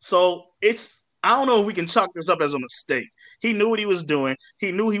 So I don't know if we can chalk this up as a mistake. He knew what he was doing.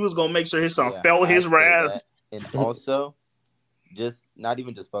 He knew he was gonna make sure his son yeah, felt his I'd say wrath. that. And also, just not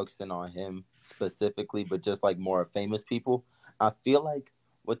even just focusing on him specifically, but just like more famous people. I feel like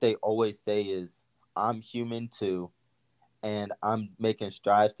what they always say is, I'm human too, and I'm making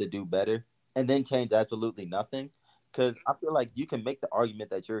strides to do better, and then change absolutely nothing. Because I feel like you can make the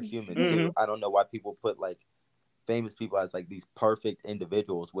argument that you're human Mm-hmm. too. I don't know why people put like famous people as like these perfect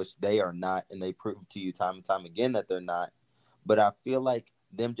individuals, which they are not, and they prove to you time and time again that they're not. But I feel like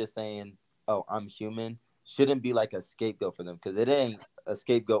them just saying, "Oh, I'm human," shouldn't be like a scapegoat for them because it ain't a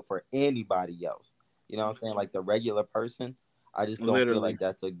scapegoat for anybody else. You know what I'm saying? Like the regular person, I just don't feel Literally. like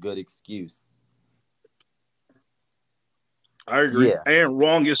that's a good excuse. I agree. Yeah. And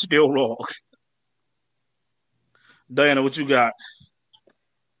wrong is still wrong. Diana, what you got?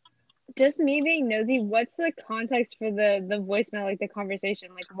 Just me being nosy, what's the context for the voicemail, like the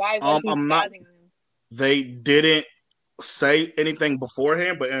conversation? Like, why was he I'm not spazzing on him? They didn't say anything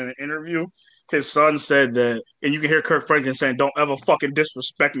beforehand, but in an interview, his son said that, and you can hear Kirk Franklin saying, "Don't ever fucking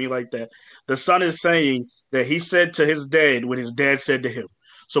disrespect me like that." The son is saying that he said to his dad what his dad said to him.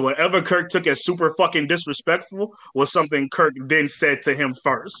 So whatever Kirk took as super fucking disrespectful was something Kirk then said to him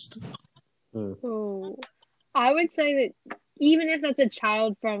first. Oh, I would say that even if that's a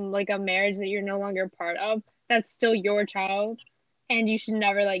child from like a marriage that you're no longer part of, that's still your child, and you should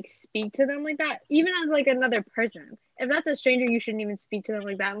never like speak to them like that, even as like another person. If that's a stranger, you shouldn't even speak to them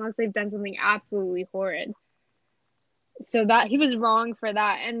like that unless they've done something absolutely horrid. So that he was wrong for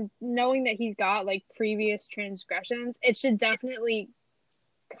that, and knowing that he's got like previous transgressions, it should definitely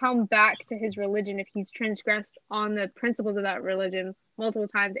come back to his religion if he's transgressed on the principles of that religion multiple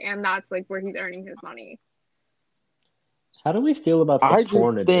times, and that's like where he's earning his money. How do we feel about the I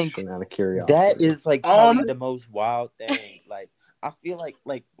porn just think addiction out of that curiosity? is like probably the most wild thing. Like I feel like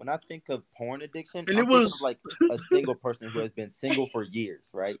when I think of porn addiction, And I'm it thinking was of like a single person who has been single for years,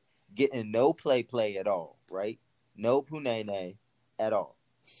 right? Getting no play at all, right? No punene at all.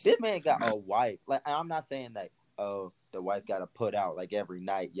 This man got a wife. Like I'm not saying that oh the wife got to put out like every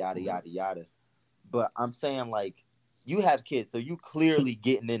night, yada yada yada. But I'm saying like you have kids, so you clearly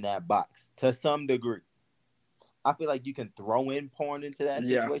getting in that box to some degree. I feel like you can throw in porn into that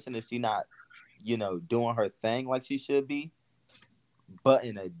yeah. situation if she's not doing her thing like she should be. But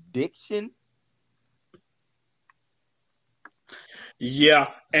an addiction, Yeah,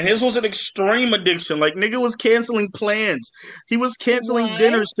 and his was an extreme addiction. Like nigga was canceling plans. He was canceling What?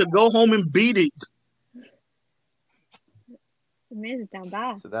 dinners to go home and beat it. The man's down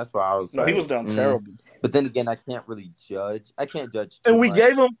bad. so that's why I was No, he was like, down terrible. But then again, I can't really judge. I can't judge too And we much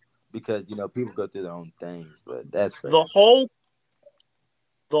gave him because people go through their own things. But that's crazy. the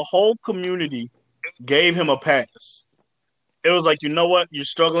whole community gave him a pass. It was like, you know what? You're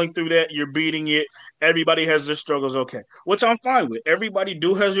struggling through that. You're beating it. Everybody has their struggles. Okay. Which I'm fine with. Everybody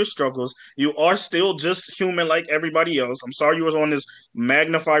do has your struggles. You are still just human like everybody else. I'm sorry you was on this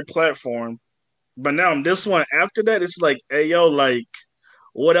magnified platform. But now this one, after that, it's like, hey, yo, like,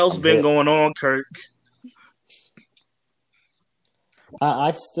 what else I'm been hip. going on, Kirk?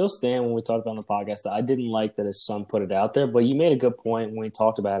 I still stand when we talked about on the podcast that I didn't like that his son put it out there, but you made a good point when we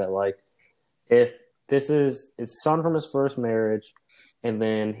talked about it. Like, if this is his son from his first marriage, and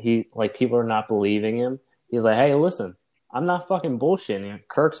then people are not believing him, he's like, hey, listen, I'm not fucking bullshitting.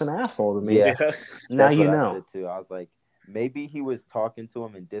 Kirk's an asshole to me. Yeah, Now that's you what I know. said too. I was like, maybe he was talking to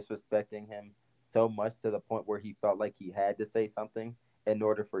him and disrespecting him so much to the point where he felt like he had to say something in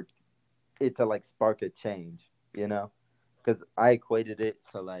order for it to like spark a change, Because I equated it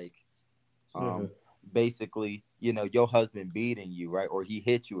to like, basically, your husband beating you, right, or he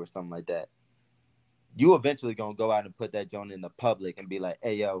hit you or something like that. You eventually gonna go out and put that joint in the public and be like,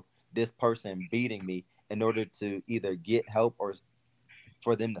 hey, yo, this person beating me, in order to either get help or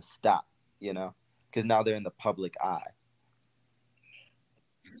for them to stop, because now they're in the public eye.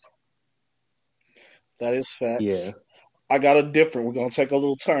 That is facts. Yeah. I got a different. We're gonna take a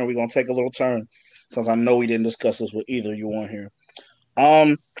little turn. Since I know we didn't discuss this with either you on here.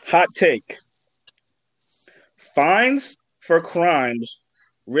 Hot take. Fines for crimes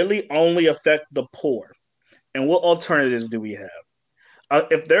really only affect the poor. And what alternatives do we have?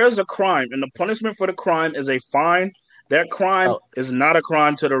 If there is a crime and the punishment for the crime is a fine, that crime Oh, is not a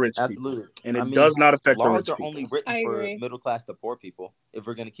crime to the rich people. absolutely. And I it mean, does not affect the laws rich are people. only written I for agree. middle class to poor people, if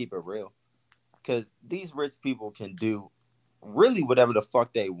we're gonna keep it real. Because these rich people can do really whatever the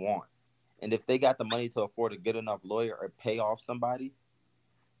fuck they want. And if they got the money to afford a good enough lawyer or pay off somebody,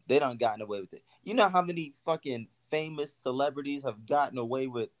 they done gotten away with it. You know how many fucking famous celebrities have gotten away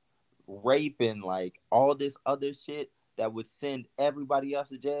with rape and like all this other shit that would send everybody else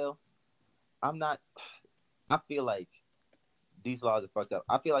to jail? I feel like these laws are fucked up.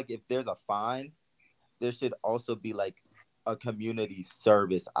 I feel like if there's a fine, there should also be like a community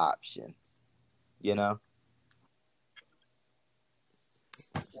service option,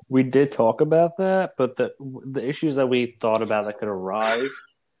 We did talk about that, but the issues that we thought about that could arise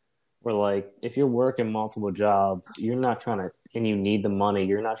were like, if you're working multiple jobs, you're not trying to, and you need the money,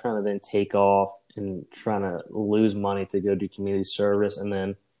 you're not trying to then take off and trying to lose money to go do community service. And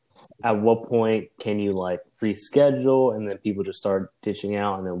then at what point can you like reschedule and then people just start ditching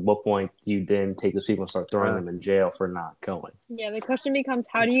out? And then what point do you then take those people and start throwing them in jail for not going? Yeah, the question becomes,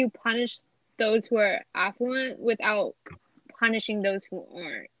 how do you punish those who are affluent without punishing those who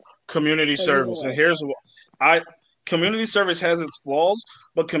aren't? Community service. And here's what community service has its flaws,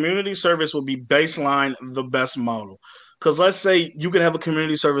 but community service would be baseline the best model. Because let's say you could have a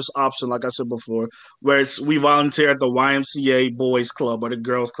community service option, like I said before, where we volunteer at the YMCA boys club or the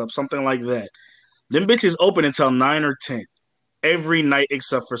girls club, something like that. Them bitches open until 9 or 10 every night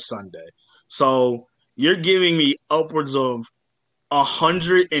except for Sunday. So you're giving me upwards of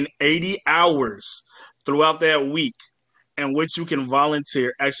 180 hours throughout that week in which you can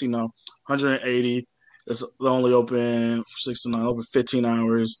volunteer. Actually, no, 180. It's only open 6 to 9, open 15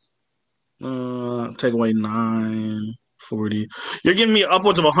 hours. Take away 940. You're giving me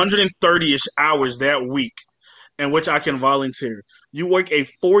upwards of 130-ish hours that week in which I can volunteer. You work a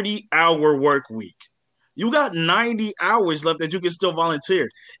 40-hour work week. You got 90 hours left that you can still volunteer.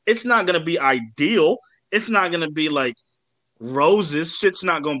 It's not going to be ideal. It's not going to be like roses. Shit's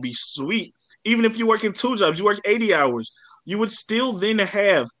not going to be sweet. Even if you work in 2 jobs, you work 80 hours. You would still then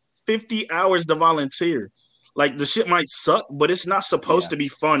have 50 hours to volunteer. Like, the shit might suck, but it's not supposed to be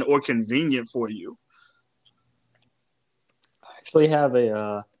fun or convenient for you. I actually have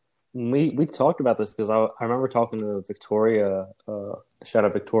we talked about this because I remember talking to Victoria, shout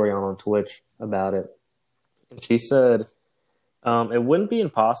out Victoria on Twitch about it. And she said it wouldn't be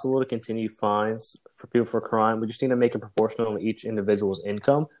impossible to continue fines for people for crime. We just need to make it proportional to each individual's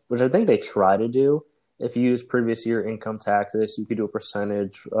income, which I think they try to do. If you use previous year income taxes, you could do a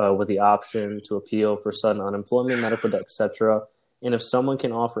percentage with the option to appeal for sudden unemployment, medical debt, etc. And if someone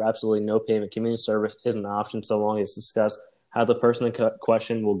can offer absolutely no payment, community service is an option so long as it's discussed how the person in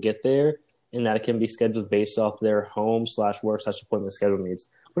question will get there. and that it can be scheduled based off their home/work/appointment schedule needs,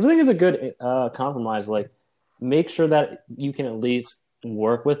 which I think is a good compromise. Like, make sure that you can at least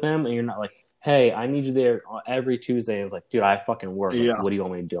work with them, and you're not like, hey, I need you there every Tuesday. And it's like, dude, I fucking work. Like, Yeah. what do you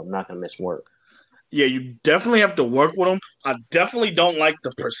want me to do? I'm not gonna miss work. Yeah, you definitely have to work with them. I definitely don't like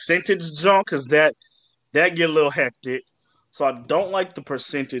the percentage junk because that get a little hectic. So I don't like the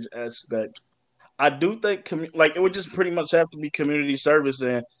percentage aspect. I do think like it would just pretty much have to be community service,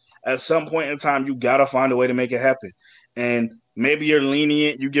 and at some point in time, you gotta find a way to make it happen. And maybe you're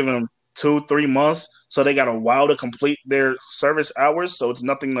lenient. You give them 2-3 months, so they got a while to complete their service hours. So it's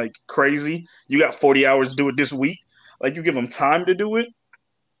nothing like crazy. You got 40 hours to do it this week. Like you give them time to do it.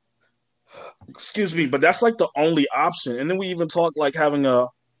 Excuse me, but that's like the only option. And then we even talk like having a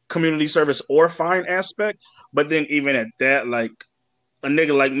community service or fine aspect. But then even at that, like a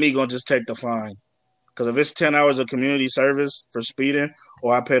nigga like me gonna just take the fine. Because if it's 10 hours of community service for speeding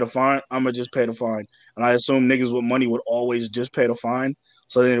or I pay the fine, I'm going to just pay the fine. And I assume niggas with money would always just pay the fine.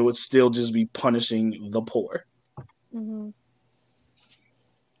 So then it would still just be punishing the poor. Mm-hmm.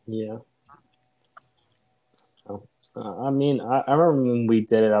 Yeah. I mean, I remember when we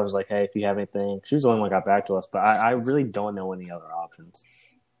did it, I was like, hey, if you have anything, she was the only one that got back to us, but I really don't know any other options.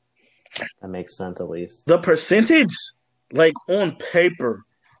 That makes sense, at least. The percentage, like on paper,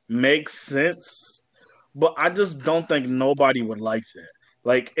 makes sense, but I just don't think nobody would like that.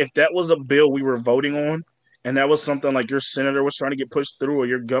 Like, if that was a bill we were voting on, and that was something like your senator was trying to get pushed through, or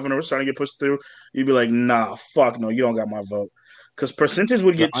your governor was trying to get pushed through, you'd be like, nah, fuck no, you don't got my vote. Because percentage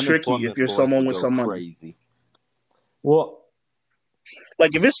would The get tricky if unemployment you're boys someone would with go some money. crazy. Well,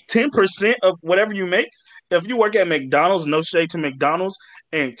 Like if it's 10% of whatever you make, if you work at McDonald's, no shade to McDonald's,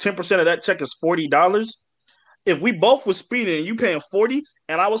 and 10% of that check is $40. If we both were speeding and you paying 40,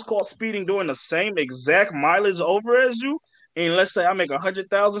 and I was caught speeding doing the same exact mileage over as you, and let's say I make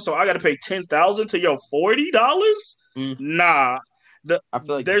 100,000, so I got to pay 10,000 to your $40. Mm. Nah, I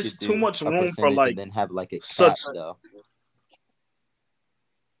feel like you there's could too do much a room for percentage like and then have like a such. cap though.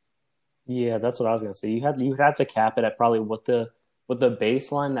 yeah, that's what I was gonna say. You have to cap it at probably what the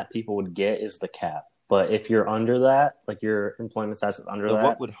baseline that people would get is the cap. But if you're under that, like your employment status is under So what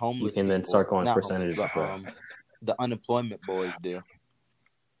that, would you homeless can then people, start going not homeless, percentages. but the unemployment boys do?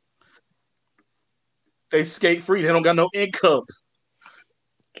 They skate free. They don't got no income.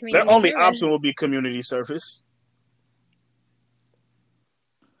 Their Community only service. option will be community service.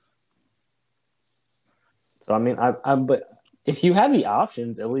 So I mean, but if you have the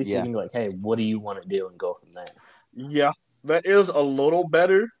options, at least you Yeah. can be like, hey, what do you want to do, and go from there. Yeah, that is a little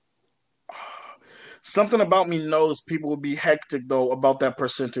better. Something about me knows people would be hectic though about that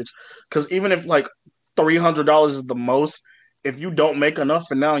percentage. Because even if like $300 is the most, if you don't make enough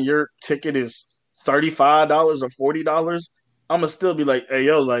and now your ticket is $35 or $40, I'm gonna still be like, hey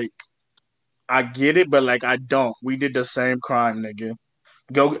yo, like I get it, but like I don't. We did the same crime, nigga.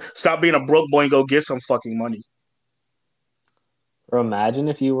 Go stop being a broke boy and go get some fucking money. Or imagine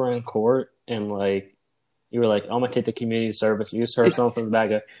if you were in court and like you were like, I'm gonna take the community service. You just heard someone from the back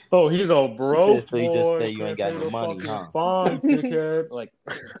go, oh, he's a broke So you just say boy, you ain't can't got pay no the money, fucking huh? fine, dickhead. Like,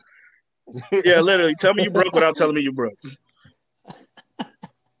 Yeah, literally. Tell me you broke without telling me you broke.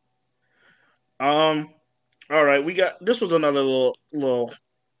 Um. All right, we got this was another little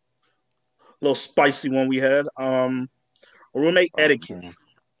spicy one we had. Roommate Oh etiquette. man.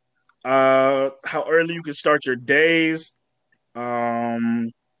 How early you can start your days.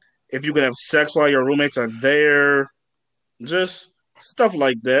 Um, if you can have sex while your roommates are there. Just stuff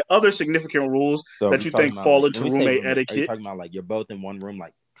like that. Other significant rules So are that we you talking think about fall like when into we say roommate roommate, are you etiquette. talking about like you're both in one room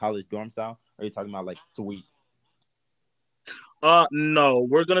like college dorm style? Or are you talking about like suite? No,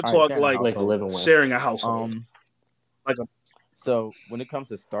 we're gonna All right, talk sharing a like like household. living with. sharing a household. Um Like a so when it comes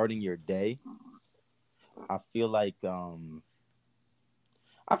to starting your day, I feel like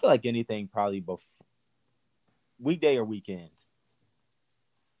anything probably weekday or weekend.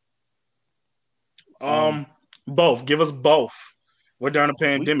 Um both. Give us both. We're during a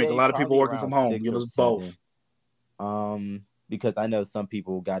pandemic. A Weekday lot of people probably working from around home. 6 Give or us both. 7. Because I know some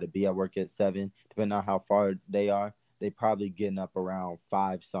people got to be at work at 7, depending on how far they are. They probably getting up around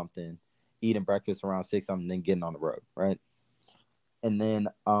 5 something, eating breakfast around 6 something, then getting on the road, right? And then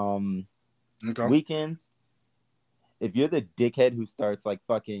Okay. weekends, if you're the dickhead who starts like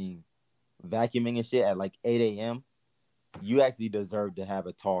fucking vacuuming and shit at like 8 a.m., you actually deserve to have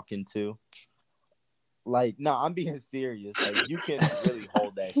a talking to. Like, no, I'm being serious. Like, you can really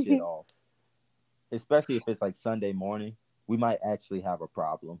hold that shit off, especially if it's like Sunday morning. We might actually have a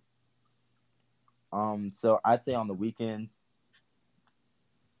problem. So I'd say on the weekends,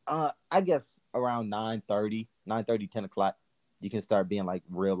 I guess around 9:30, 10 o'clock. You can start being like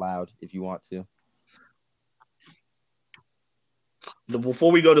real loud if you want to.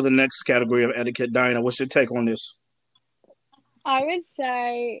 Before we go to the next category of etiquette, Diana, what's your take on this? I would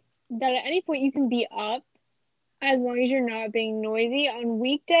say that at any point you can be up as long as you're not being noisy. On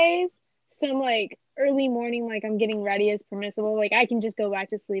weekdays, some like early morning, like I'm getting ready is permissible. Like I can just go back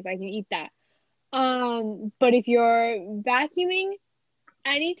to sleep. I can eat that. But if you're vacuuming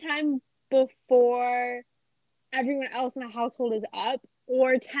anytime before everyone else in the household is up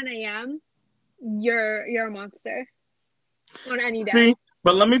or 10 a.m., you're a monster on any day. See,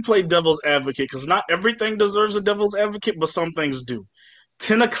 but let me play devil's advocate because not everything deserves a devil's advocate, but some things do.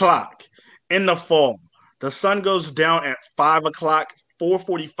 10 o'clock in the fall. The sun goes down at 5 o'clock,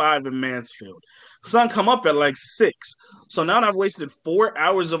 4:45 in Mansfield. Sun come up at like 6. So now I've wasted 4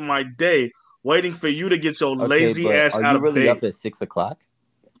 hours of my day waiting for you to get your Okay, lazy but ass are out you of really bed. up at 6 o'clock?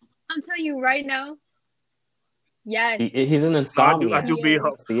 I'm telling you right now, yes. He's an I insomniac. do be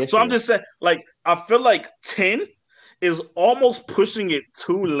That's the so I'm issue. just saying, like, I feel like 10 is almost pushing it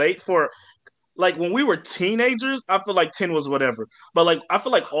too late for like when we were teenagers, I feel like 10 was whatever. But like I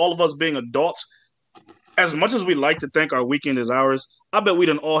feel like all of us being adults, as much as we like to think our weekend is ours, I bet we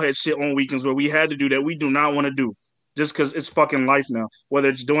done all had shit on weekends where we had to do that we do not want to do. Just because it's fucking life now. Whether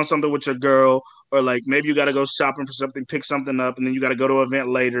it's doing something with your girl or like maybe you gotta go shopping for something, pick something up, and then you gotta go to an event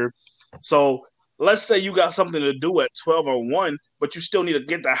later. So let's say you got something to do at 12 or 1, but you still need to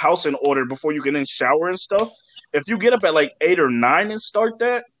get the house in order before you can then shower and stuff. If you get up at like 8 or 9 and start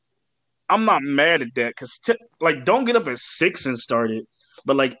that, I'm not mad at that because like don't get up at 6 and start it,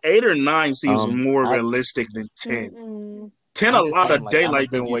 but like 8 or 9 seems more I realistic than 10. Mm-mm. 10 a I'm just lot saying, of like, I don't daylight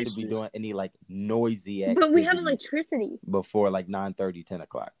think been you should be wasted. doing any like noisy But we have activities electricity. before like 9:30, 10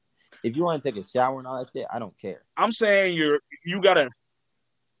 o'clock. If you want to take a shower and all that shit, I don't care. I'm saying you gotta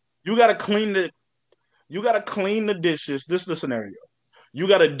you gotta clean the you gotta clean the dishes. This is the scenario. You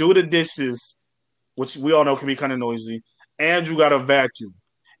gotta do the dishes, which we all know can be kind of noisy, and you gotta vacuum.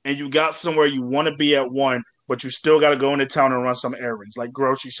 And you got somewhere you want to be at 1, but you still gotta go into town and run some errands, like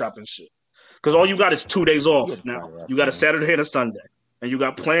grocery shopping shit. Because all you got is 2 days You off get a now. Friday You got a afternoon. Saturday and a Sunday, and you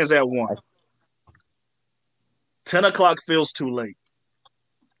got plans at 1. 10 o'clock feels too late.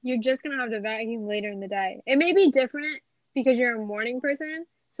 You're just gonna have to vacuum later in the day. It may be different because you're a morning person,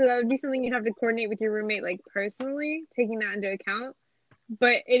 so that would be something you'd have to coordinate with your roommate, like personally, taking that into account.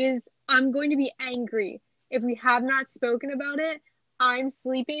 But I'm going to be angry if we have not spoken about it. I'm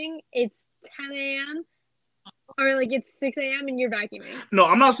sleeping, it's 10 a.m., or like it's 6 a.m., and you're vacuuming. No,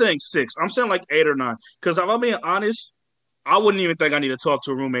 I'm not saying 6. I'm saying like 8 or 9. Because if I'm being honest, I wouldn't even think I need to talk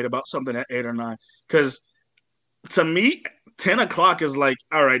to a roommate about something at 8 or 9. Because to me, 10 o'clock is like,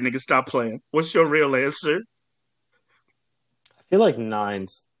 all right, nigga, stop playing. What's your real answer? I feel like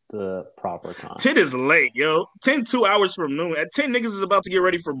 9's the proper time. 10 is late, yo. 10, 2 hours from noon. At 10, niggas is about to get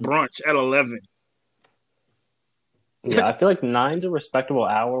ready for brunch at 11. Yeah, I feel like 9's a respectable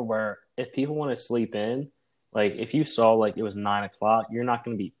hour where if people want to sleep in, like if you saw like it was 9 o'clock, you're not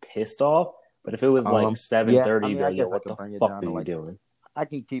going to be pissed off. But if it was like Yeah, 7:30, I you'd mean, be I like, yo, guess I what could the bring it fuck down are to you like doing? I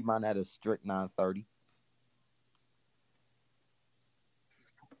can keep mine at a strict 9:30.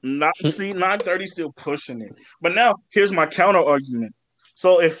 Not see 9:30 still pushing it. But now here's my counter argument.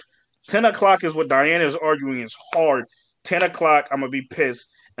 So if 10 o'clock is what Diana is arguing is hard, 10 o'clock I'm gonna be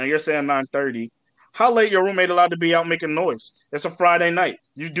pissed, and you're saying 9:30. How late your roommate allowed to be out making noise? It's a Friday night.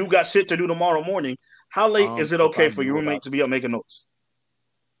 You do got shit to do tomorrow morning. How late is it If okay I for your knew roommate about, to be out making noise?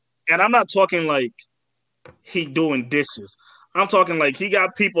 And I'm not talking like he doing dishes. I'm talking like he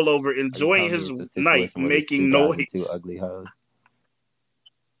got people over are you enjoying telling me his it's a night situation where there's two making guys and two noise. ugly hoes?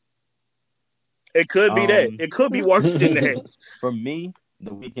 It could be that. Um, It could be worse than that. for me,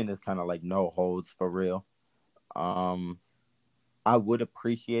 the weekend is kind of like no holds for real. Um, I would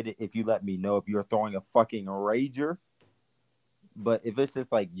appreciate it if you let me know if you're throwing a fucking rager. But if it's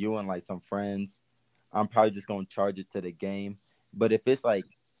just like you and like some friends, I'm probably just gonna charge it to the game. But if it's like,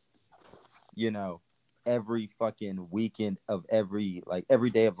 you know, every fucking weekend of every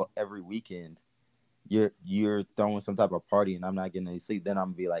day of every weekend, you're throwing some type of party and I'm not getting any sleep, then I'm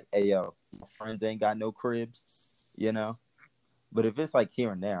gonna be like, hey yo, my friends ain't got no cribs, you know. But if it's like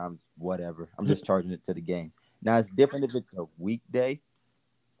here and there, I'm whatever. I'm just charging it to the game. Now it's different if it's a weekday.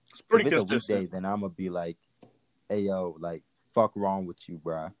 It's If pretty it's a consistent. weekday, then I'm gonna be like, hey yo, like fuck wrong with you,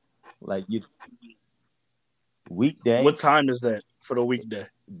 bruh. Like you weekday, What time is that for the weekday?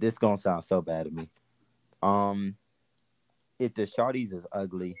 this gonna sound so bad to me. Um, if the shawties is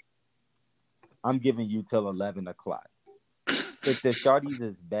ugly, I'm giving you till 11 o'clock. If the shawties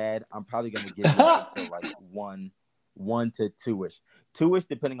is bad, I'm probably gonna give you until like one to two-ish. Two-ish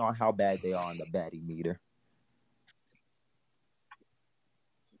depending on how bad they are on the baddie meter.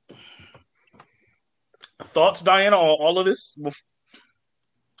 Thoughts, Diana, on all of this?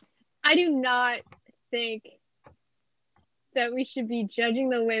 I do not think that we should be judging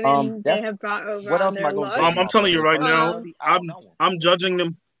the women they have brought over what on else am I their gonna looks. judge I'm telling you right now, I don't know 'em. I'm judging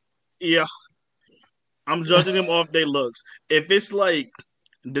them. Yeah, I'm judging them off their looks. If it's like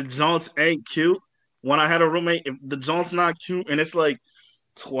the Jones ain't cute, when I had a roommate, if the Jones not cute and it's like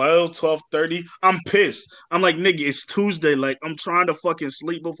 12:30, I'm pissed. I'm like, nigga, it's Tuesday. Like, I'm trying to fucking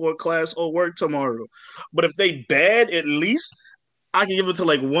sleep before class or work tomorrow. But if they bad, at least I can give it to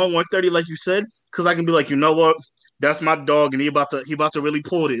like 1:30, like you said, because I can be like, you know what? That's my dog, and he about to really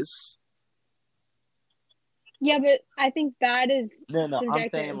pull this. Yeah, but I think bad is No, I'm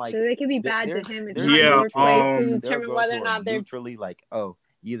subjective, saying like so they could be bad to there's him. It's there's not Yeah, your place to there are determine girls whether who or are not they're. neutrally like, oh,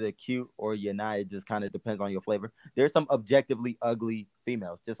 either cute or you're not. It just kind of depends on your flavor. There's some objectively ugly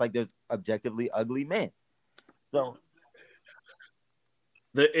females, just like there's objectively ugly men. So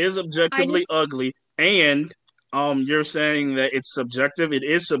there is objectively ugly, and you're saying that it's subjective. It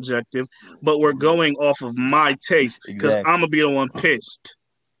is subjective, but we're going off of my taste because exactly. I'm gonna be the one pissed.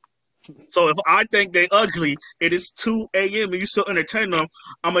 So if I think they ugly, it is 2 a.m. and you still entertain them,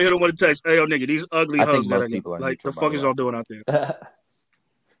 I'm gonna hit them with a text. Hey, yo, nigga, these ugly I hoes think that most people are like neutral, the by fuck the is way. y'all doing out there?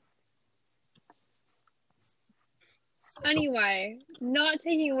 Anyway, not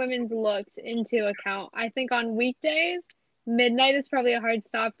taking women's looks into account. I think on weekdays, midnight is probably a hard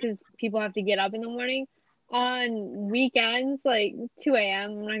stop because people have to get up in the morning. On weekends, like 2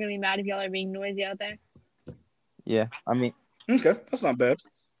 a.m., I'm not gonna be mad if y'all are being noisy out there. Yeah, I mean, Okay, that's not bad.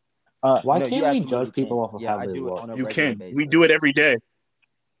 Why no, you can't we absolutely judge people can. off of Yeah, how I they do it look? on a You regular can. basis. We do it every day.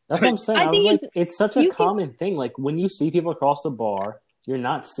 That's what I'm saying. I I was think like, it's such a you can- common thing. Like when you see people across the bar, you're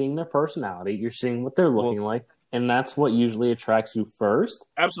not seeing their personality, you're seeing what they're looking like, and that's what usually attracts you first.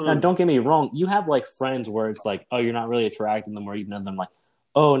 Now, Absolutely. don't get me wrong, you have like friends where it's like, oh, you're not really attracting them, or you know them like,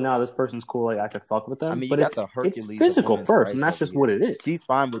 oh no, this person's cool, like I could fuck with them. I mean, but you got it's the Hercules of physical women's first, rights and that's over just here. what it is. She's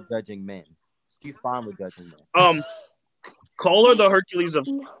fine with judging men. She's fine with judging men. Call her the Hercules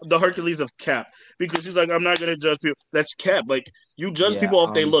of Cap because she's like, I'm not gonna judge people. That's Cap. Like you judge Yeah, people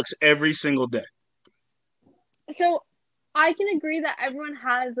off their looks every single day. So I can agree that everyone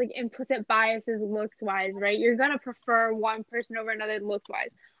has like implicit biases looks wise, right? You're gonna prefer one person over another looks wise.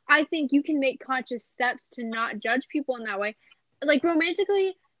 I think you can make conscious steps to not judge people in that way. Like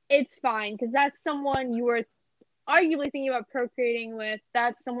romantically, it's fine because that's someone you were arguably thinking about procreating with.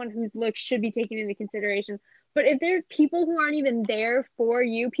 That's someone whose looks should be taken into consideration. But if there are people who aren't even there for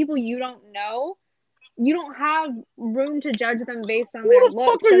you, people you don't know, you don't have room to judge them based on Who their the looks.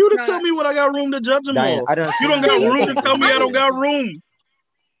 fuck are you to That's tell not. me what I got room to judge them Diana, on? I don't You don't see got you room to judging tell me I don't got room.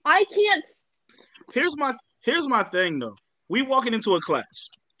 I can't. Here's my thing though. We walking into a class,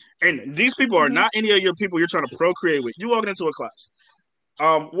 and these people are Mhm. not any of your people you're trying to procreate with. You walking into a class.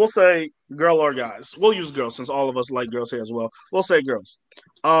 We'll say girl or guys. We'll use girls since all of us like girls here as well. We'll say girls.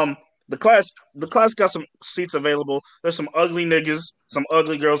 The class got some seats available. There's some ugly niggas, some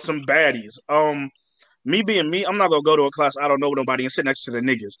ugly girls, some baddies. Me being me, I'm not gonna go to a class I don't know nobody and sit next to the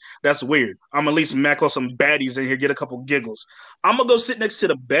niggas. That's weird. I'm at least mack on some baddies in here, get a couple giggles. I'm gonna go sit next to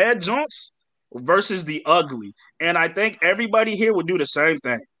the bad joints versus the ugly. And I think everybody here would do the same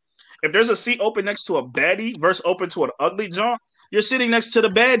thing. If there's a seat open next to a baddie versus open to an ugly joint, you're sitting next to the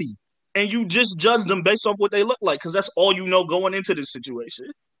baddie. And you just judge them based off what they look like, because that's all you know going into this situation.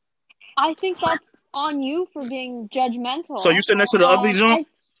 I think that's on you for being judgmental. So you sit next to the ugly joint?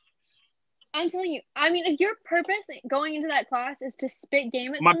 I'm telling you. I mean, if your purpose going into that class is to spit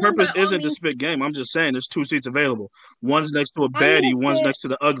game at My someone, purpose by all isn't to means, spit game. I'm just saying there's two seats available. One's next to a I'm baddie, gonna one's sit. next to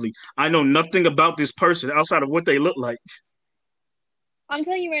the ugly. I know nothing about this person outside of what they look like. I'm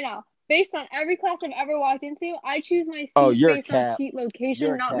telling you right now, based on every class I've ever walked into, I choose my seat you're based on cap. seat location,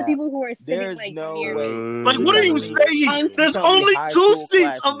 You're not the cap. people who are sitting There's like no near way. me. Like, what are you saying? There's only high two school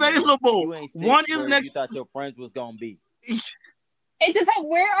seats classes, man. available. You ain't sit One is where next. you thought your friends was gonna be. It depends.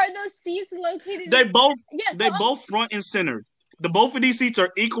 Where are those seats located? They both Yes, they both front and center. The both of these seats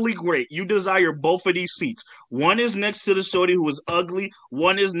are equally great. You desire both of these seats. One is next to the shorty who is ugly.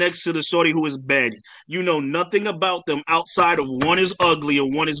 One is next to the shorty who is bad. You know nothing about them outside of one is ugly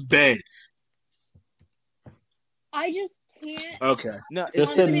and one is bad. I just can't. Okay. No,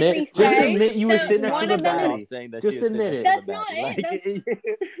 Just admit you would sit next to the baddie. Just admit it. That's not it.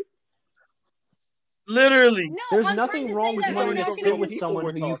 Literally. No, There's I'm nothing trying to wrong say with that wanting we're to not sit gonna- with someone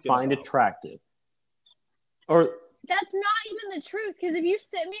who you talking find about. attractive. Or That's not even the truth. Because if you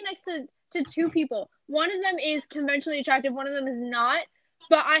sit me next to two people, one of them is conventionally attractive, one of them is not,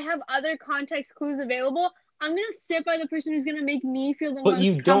 but I have other context clues available, I'm gonna sit by the person who's gonna make me feel the But most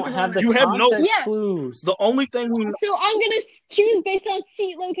you don't comfortable. have the You have no- context Yeah. clues. The only thing we So I'm gonna choose based on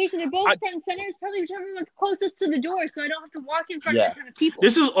seat location. They're both front and center. It's probably whichever one's closest to the door, so I don't have to walk in front of a ton of people.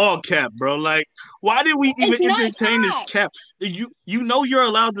 this is all cap, bro. Like, why did we even It's not entertain this cap. cap? You know you're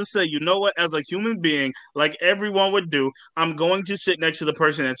allowed to say, you know what, as a human being, like everyone would do, I'm going to sit next to the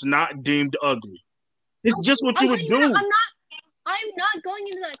person that's not deemed ugly. It's just what you would do. I'm not going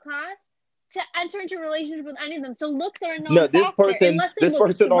into that class to enter into a relationship with any of them. So looks are a No, this non-factor person unless they look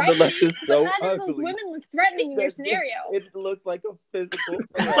on the left threatening, is so but neither of those ugly. women look threatening in your scenario. It looks like a physical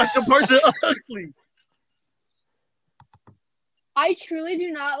Like the person ugly. I truly do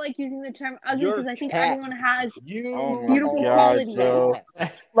not like using the term ugly You're because I think cat. everyone has Oh my beautiful God, qualities. bro.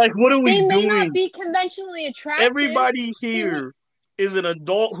 Like, what are we They may doing? not be conventionally attractive. Everybody here is an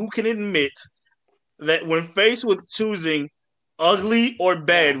adult who can admit that when faced with choosing ugly or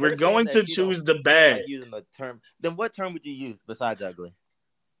bad, we're going to choose the bad. Like using the term. Then what term would you use besides ugly?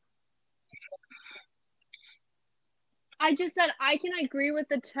 I just said I can agree with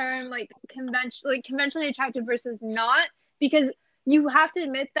the term like conventionally attractive versus not, because you have to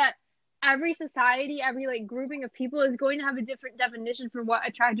admit that every society, every like grouping of people is going to have a different definition for what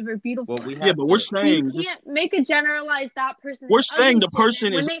attractive or beautiful. Well, but we're saying so you can't make a generalized that person. We're saying the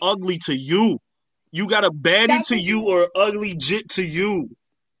person is ugly to you. You got a baddie to you or ugly jit to you.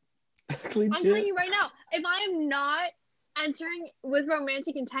 I'm telling you right now, if I am not entering with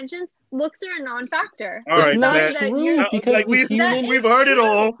romantic intentions, looks are a non-factor. All right, it's not true because like we've heard it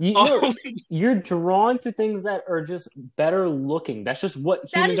all. You're drawn to things that are just better looking. That's just what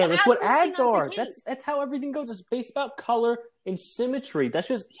humans are. That's what ads are. That's how everything goes. It's based about color and symmetry. That's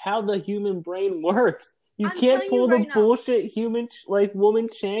just how the human brain works. You can't pull the bullshit human woman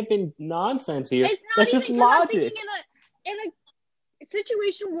champion nonsense here. That's just logic. In a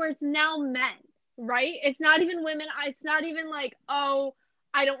situation where it's now men, right? It's not even women. It's not even like, oh,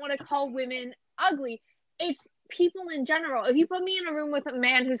 I don't want to call women ugly. It's people in general. If you put me in a room with a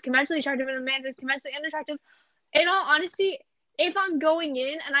man who's conventionally attractive and a man who's conventionally unattractive, in all honesty, if I'm going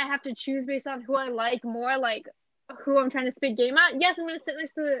in and I have to choose based on who I like more, like who I'm trying to spit game at, yes, I'm going to sit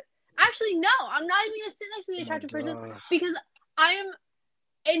next to the... Actually, no, I'm not even going to sit next to the attractive person because I am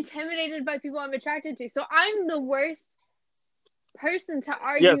intimidated by people I'm attracted to. So I'm the worst person to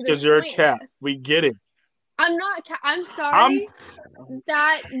argue. Yes, because you're a cat. We get it. I'm not. I'm sorry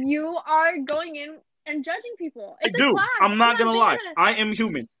that you are going in and judging people. It's a class. I'm not gonna lie. I am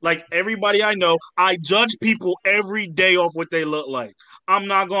human. Like everybody I know, I judge people every day off what they look like. I'm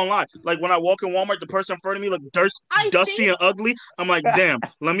not gonna lie. Like when I walk in Walmart, the person in front of me look dusty and ugly. I'm like, damn,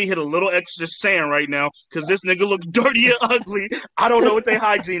 let me hit a little extra sand right now because this nigga look dirty and ugly. I don't know what they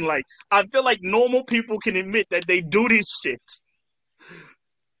hygiene like. I feel like normal people can admit that they do this shit.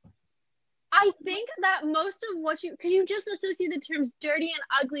 I think that most of what because you just associate the terms dirty and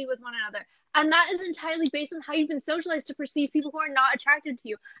ugly with one another. And that is entirely based on how you've been socialized to perceive people who are not attracted to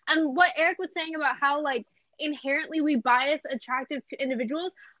you. And what Eric was saying about how, like, inherently we bias attractive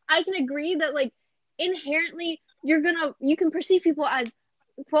individuals, I can agree that, like, inherently you can perceive people as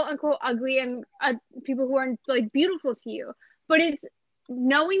quote-unquote ugly and people who are, like, beautiful to you. But it's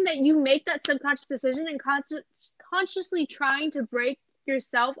knowing that you make that subconscious decision and consciously trying to break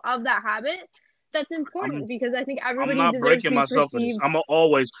yourself of that habit, that's important because I think everybody deserves to be perceived. I'm not breaking myself for this. I'm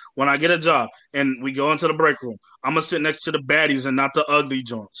always, when I get a job and we go into the break room, I'm going to sit next to the baddies and not the ugly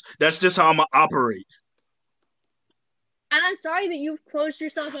joints. That's just how I'm going to operate. And I'm sorry that you've closed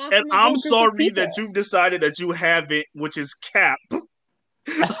yourself off. And I'm sorry that you've decided that you haven't, which is cap. I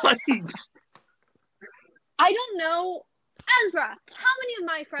don't know. Ezra, how many of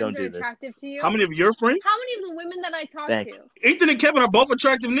my friends are attractive to you? How many of your friends? How many of the women that I talk to? Ethan and Kevin are both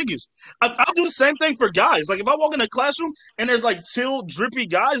attractive niggas. I'll do the same thing for guys. Like, if I walk in a classroom and there's, like, chill, drippy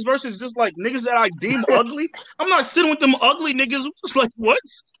guys versus just, like, niggas that I deem ugly, I'm not sitting with them ugly niggas. It's like, what?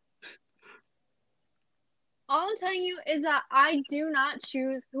 All I'm telling you is that I do not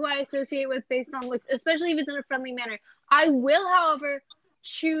choose who I associate with based on looks, especially if it's in a friendly manner. I will, however,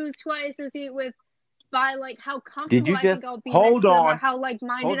 choose who I associate with by, like, how comfortable I think I'll be next to them or how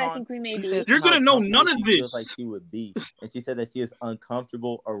like-minded I think we may be. You're going to know none of this. Feels like she would be. And she said that she is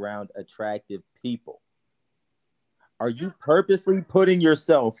uncomfortable around attractive people. Are you purposely putting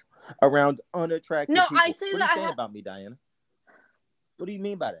yourself around unattractive people? I say what are you saying about me, Diana? What do you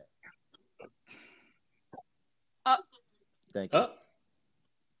mean by that? Thank you.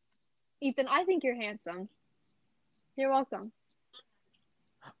 Ethan, I think you're handsome. You're welcome.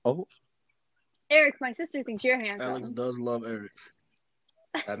 Oh. Eric, my sister thinks you're handsome. Alex does love Eric.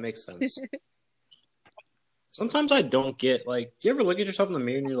 That makes sense. Sometimes I don't get like. Do you ever look at yourself in the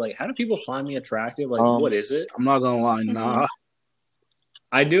mirror and you're like, how do people find me attractive? Like, what is it? I'm not gonna lie, nah.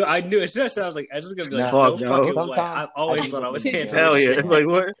 I do. It's just I was like, Ezra's gonna be like, Nah. no Fuck no. fucking way. Sometimes I've I always be thought I looking was in the handsome mirror as Hell yeah. shit. It's like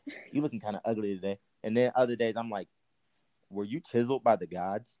what? You looking kind of ugly today. And then other days I'm like, were you chiseled by the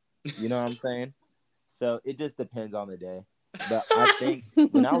gods? You know what I'm saying? So it just depends on the day. But I think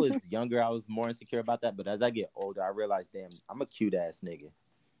when I was younger, I was more insecure about that. But as I get older, I realize, damn, I'm a cute ass nigga.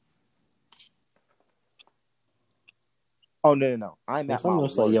 Oh no! I'm at my I'm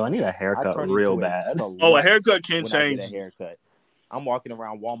just like, worst. yo, I need a I haircut turn real into a bad. slut Oh, a haircut can when I change. get a haircut. I'm walking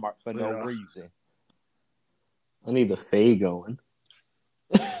around Walmart for no Yeah. reason. I need the fade going.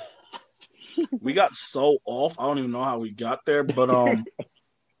 We got so off. I don't even know how we got there, but Diana's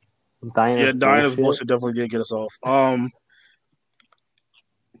Diana's bullshit. bullshit definitely did get us off.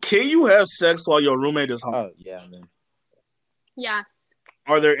 Can you have sex while your roommate is home? Oh yeah, man. Yeah.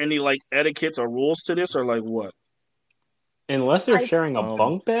 Are there any like etiquettes or rules to this, or like what? Unless they're I- sharing a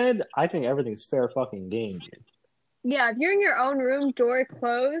bunk bed, I think everything's fair fucking game, dude. Yeah, if you're in your own room, door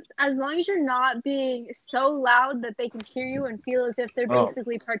closed, as long as you're not being so loud that they can hear you and feel as if they're Oh.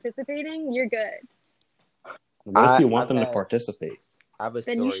 basically participating, you're good. What if you want I've them to had- participate? I have a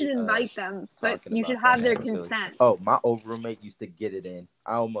Then you story, should invite them, but talking you should about have that, their actually. consent. Oh, my old roommate used to get it in.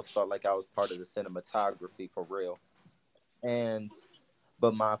 I almost felt like I was part of the cinematography for real.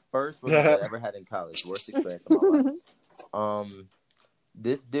 But my first roommate that I ever had in college, worst experience of my life.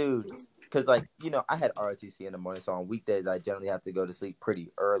 This dude, because like, you know, I had ROTC in the morning, so on weekdays I generally have to go to sleep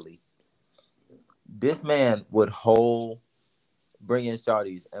pretty early. This man would bring in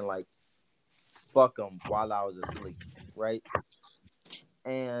shawties and like fuck them while I was asleep, right?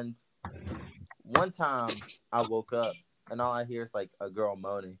 And one time I woke up and all I hear is like a girl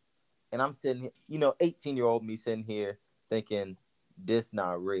moaning, and I'm sitting here, you know, 18-year-old me sitting here thinking, this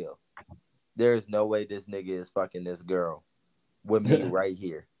not real. There is no way this nigga is fucking this girl with me right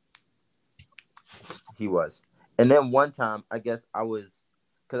here. He was. And then one time, I guess I was,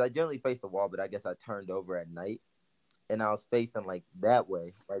 because I generally face the wall, but I guess I turned over at night, and I was facing like that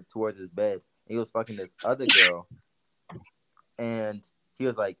way, like towards his bed. And he was fucking this other girl, and he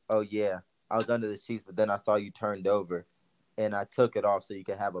was like, oh yeah, I was under the sheets, but then I saw you turned over, and I took it off so you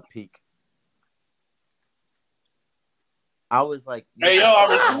could have a peek. I was like, Hey yo,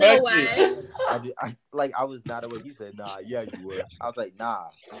 I respect No way. I was not awake. He said, nah, yeah, you were. I was like, nah,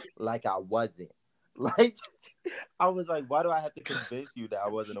 like I wasn't. Like, I was like, why do I have to convince you that I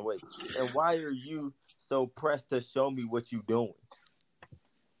wasn't awake? And why are you so pressed to show me what you doing?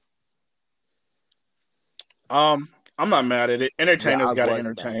 I'm not mad at it. Entertainers I gotta was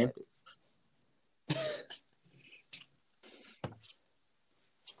entertain. mad at it.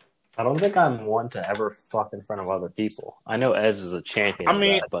 I don't think I'm one to ever fuck in front of other people. I know Ez is a champion I of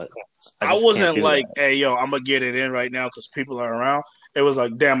mean, that, but I just wasn't can't do like, that. hey yo, I'm gonna get it in right now because people are around. It was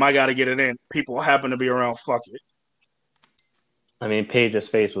like, damn, I gotta get it in. People happen to be around. Fuck it. I mean, Paige's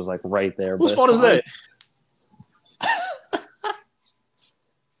face was like right there. Whose but fault it's is fine. that?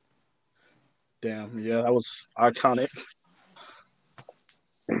 Damn, yeah, that was iconic.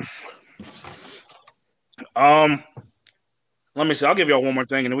 Let me see. I'll give y'all one more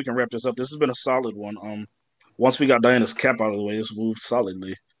thing, and then we can wrap this up. This has been a solid one. Once we got Diana's cap out of the way, this moved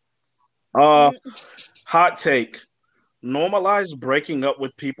solidly. Hot take: normalize breaking up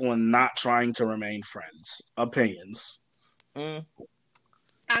with people and not trying to remain friends. Opinions.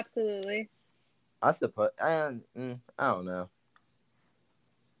 Absolutely. I suppose. I don't know.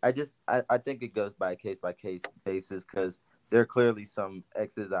 I think it goes by case basis because there are clearly some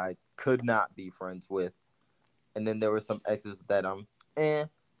exes I could not be friends with, and then there were some exes that I'm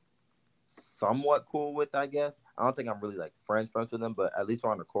somewhat cool with. I guess I don't think I'm really like friends with them, but at least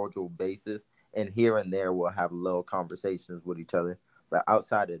we're on a cordial basis. And here and there we'll have little conversations with each other. But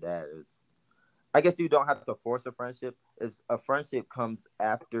outside of that, I guess you don't have to force a friendship. If a friendship comes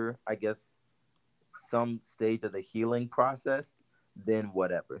after, I guess, some stage of the healing process, then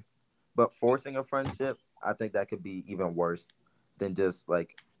whatever. But forcing a friendship, I think that could be even worse than just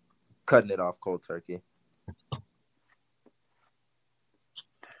like cutting it off cold turkey.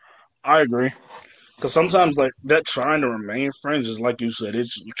 I agree. Because sometimes, like, that trying to remain friends is like you said,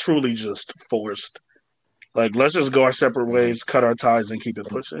 it's truly just forced. Like, let's just go our separate ways, cut our ties, and keep it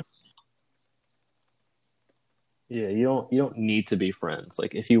pushing. Yeah, you don't need to be friends.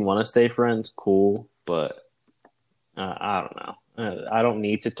 Like, if you want to stay friends, cool. But I don't know. I don't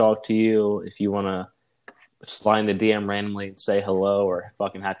need to talk to you. If you want to slide in the DM randomly and say hello or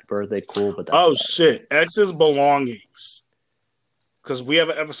fucking happy birthday, cool. But that's shit, ex's belongings. Because we have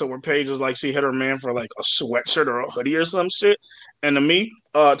an episode where Paige is like, she hit her man for like a sweatshirt or a hoodie or some shit. And to me,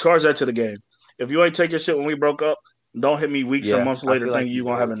 charge that to the game. If you ain't take your shit when we broke up, don't hit me weeks and months later thinking you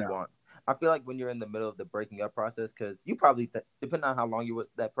gonna have it now. I feel like when you're in the middle of the breaking up process, because you probably, depending on how long you with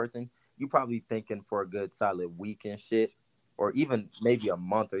that person, you probably thinking for a good solid week and shit, or even maybe a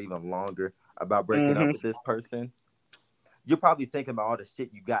month or even longer about breaking up with this person. You're probably thinking about all the shit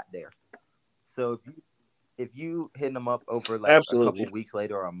you got there. So if you hitting them up over like a couple weeks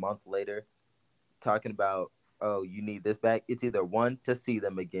later or a month later, talking about, oh, you need this back, it's either one, to see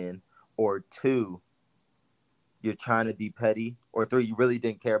them again, or two, you're trying to be petty, or three, you really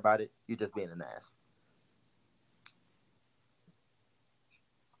didn't care about it, you're just being an ass.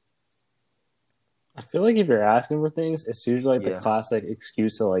 I feel like if you're asking for things, it's usually like the classic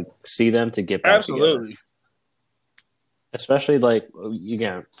excuse to like see them to get back together. Especially like,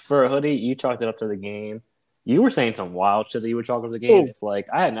 again, for a hoodie, you chalked it up to the game. You were saying some wild shit that you were chalking up to the game. If like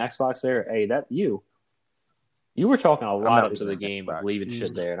I had an Xbox there, hey, that you were chalking a lot up to the game, leaving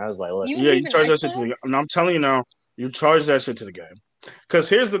shit there, and I was like, listen, you charge that shit to the game. And I'm telling you now, you charge that shit to the game. Because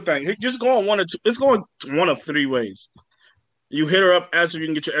here's the thing, just going one or two. It's going one of three ways. You hit her up, ask if you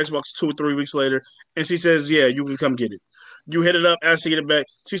can get your Xbox 2 or 3 weeks later, and she says, yeah, you can come get it. You hit it up, ask to get it back.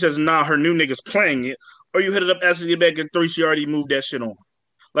 She says, nah, her new nigga's playing it. Or you hit it up, ask to get it back, and 3, she already moved that shit on.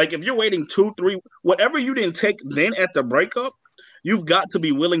 Like, if you're waiting 2, 3, whatever you didn't take then at the breakup, you've got to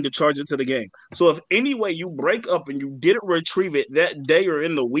be willing to charge it to the game. So if any way you break up and you didn't retrieve it that day or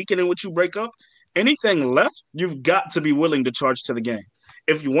in the weekend in which you break up, anything left, you've got to be willing to charge to the game.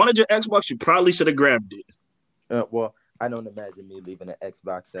 If you wanted your Xbox, you probably should have grabbed it. Well, I don't imagine me leaving an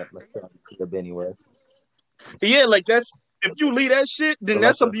Xbox at like could anywhere. Yeah, like that's if you leave that shit, then so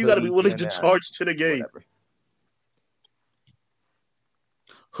that's something you got to be willing to charge to the game. Whatever.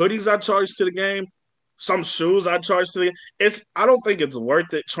 Hoodies I charge to the game. Some shoes I charge to the game. I don't think it's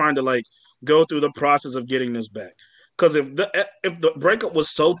worth it trying to like go through the process of getting this back. Because if the breakup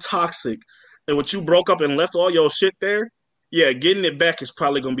was so toxic and what you broke up and left all your shit there, yeah, getting it back is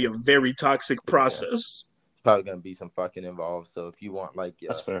probably gonna be a very toxic process. Probably gonna be some fucking involved. So if you want like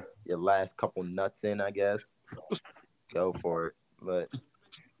your last couple nuts in, I guess, go for it. But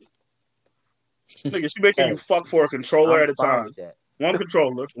nigga, she making you fuck for a controller at a time. One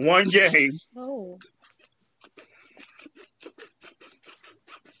controller, one game. Oh.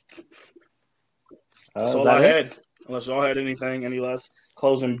 That's all I had. Unless y'all had any last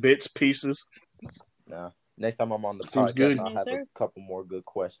closing bits, pieces. Nah. Next time I'm on the podcast, I'll have a couple more good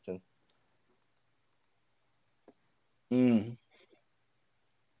questions.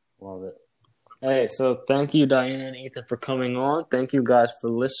 Love it. Hey, so thank you, Diana and Ethan, for coming on. Thank you guys for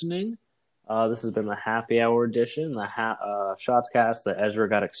listening. This has been the happy hour edition, the Shots Cast, the Ezra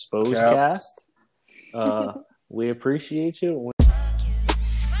Got Exposed cast. We appreciate you.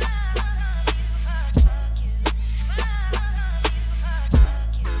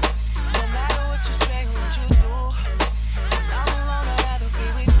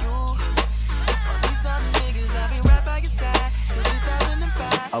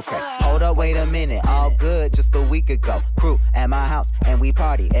 Okay, hold up, wait a minute, all good just a week ago. Crew at my house, and we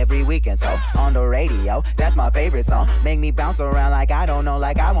party every weekend. So, on the radio, that's my favorite song. Make me bounce around like I don't know,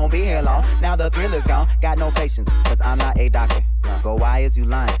 like I won't be here long. Now the thrill is gone, got no patience, cause I'm not a doctor. Go, why is you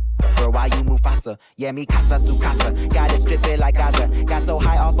lying? Girl, why you move faster? Yeah, me casa su casa. Got it stripping like Gaza. Got so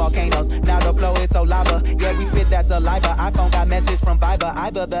high off volcanoes, now the flow is so lava. Yeah, we spit that saliva. iPhone got message from Viber.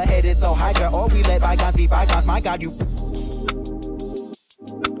 Either the head is so hydra, or we let bygones be bygones. My God, you...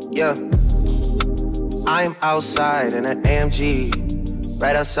 Yeah, I'm outside in an AMG,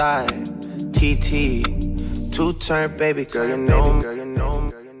 right outside, TT, 2-turn baby girl, you know me.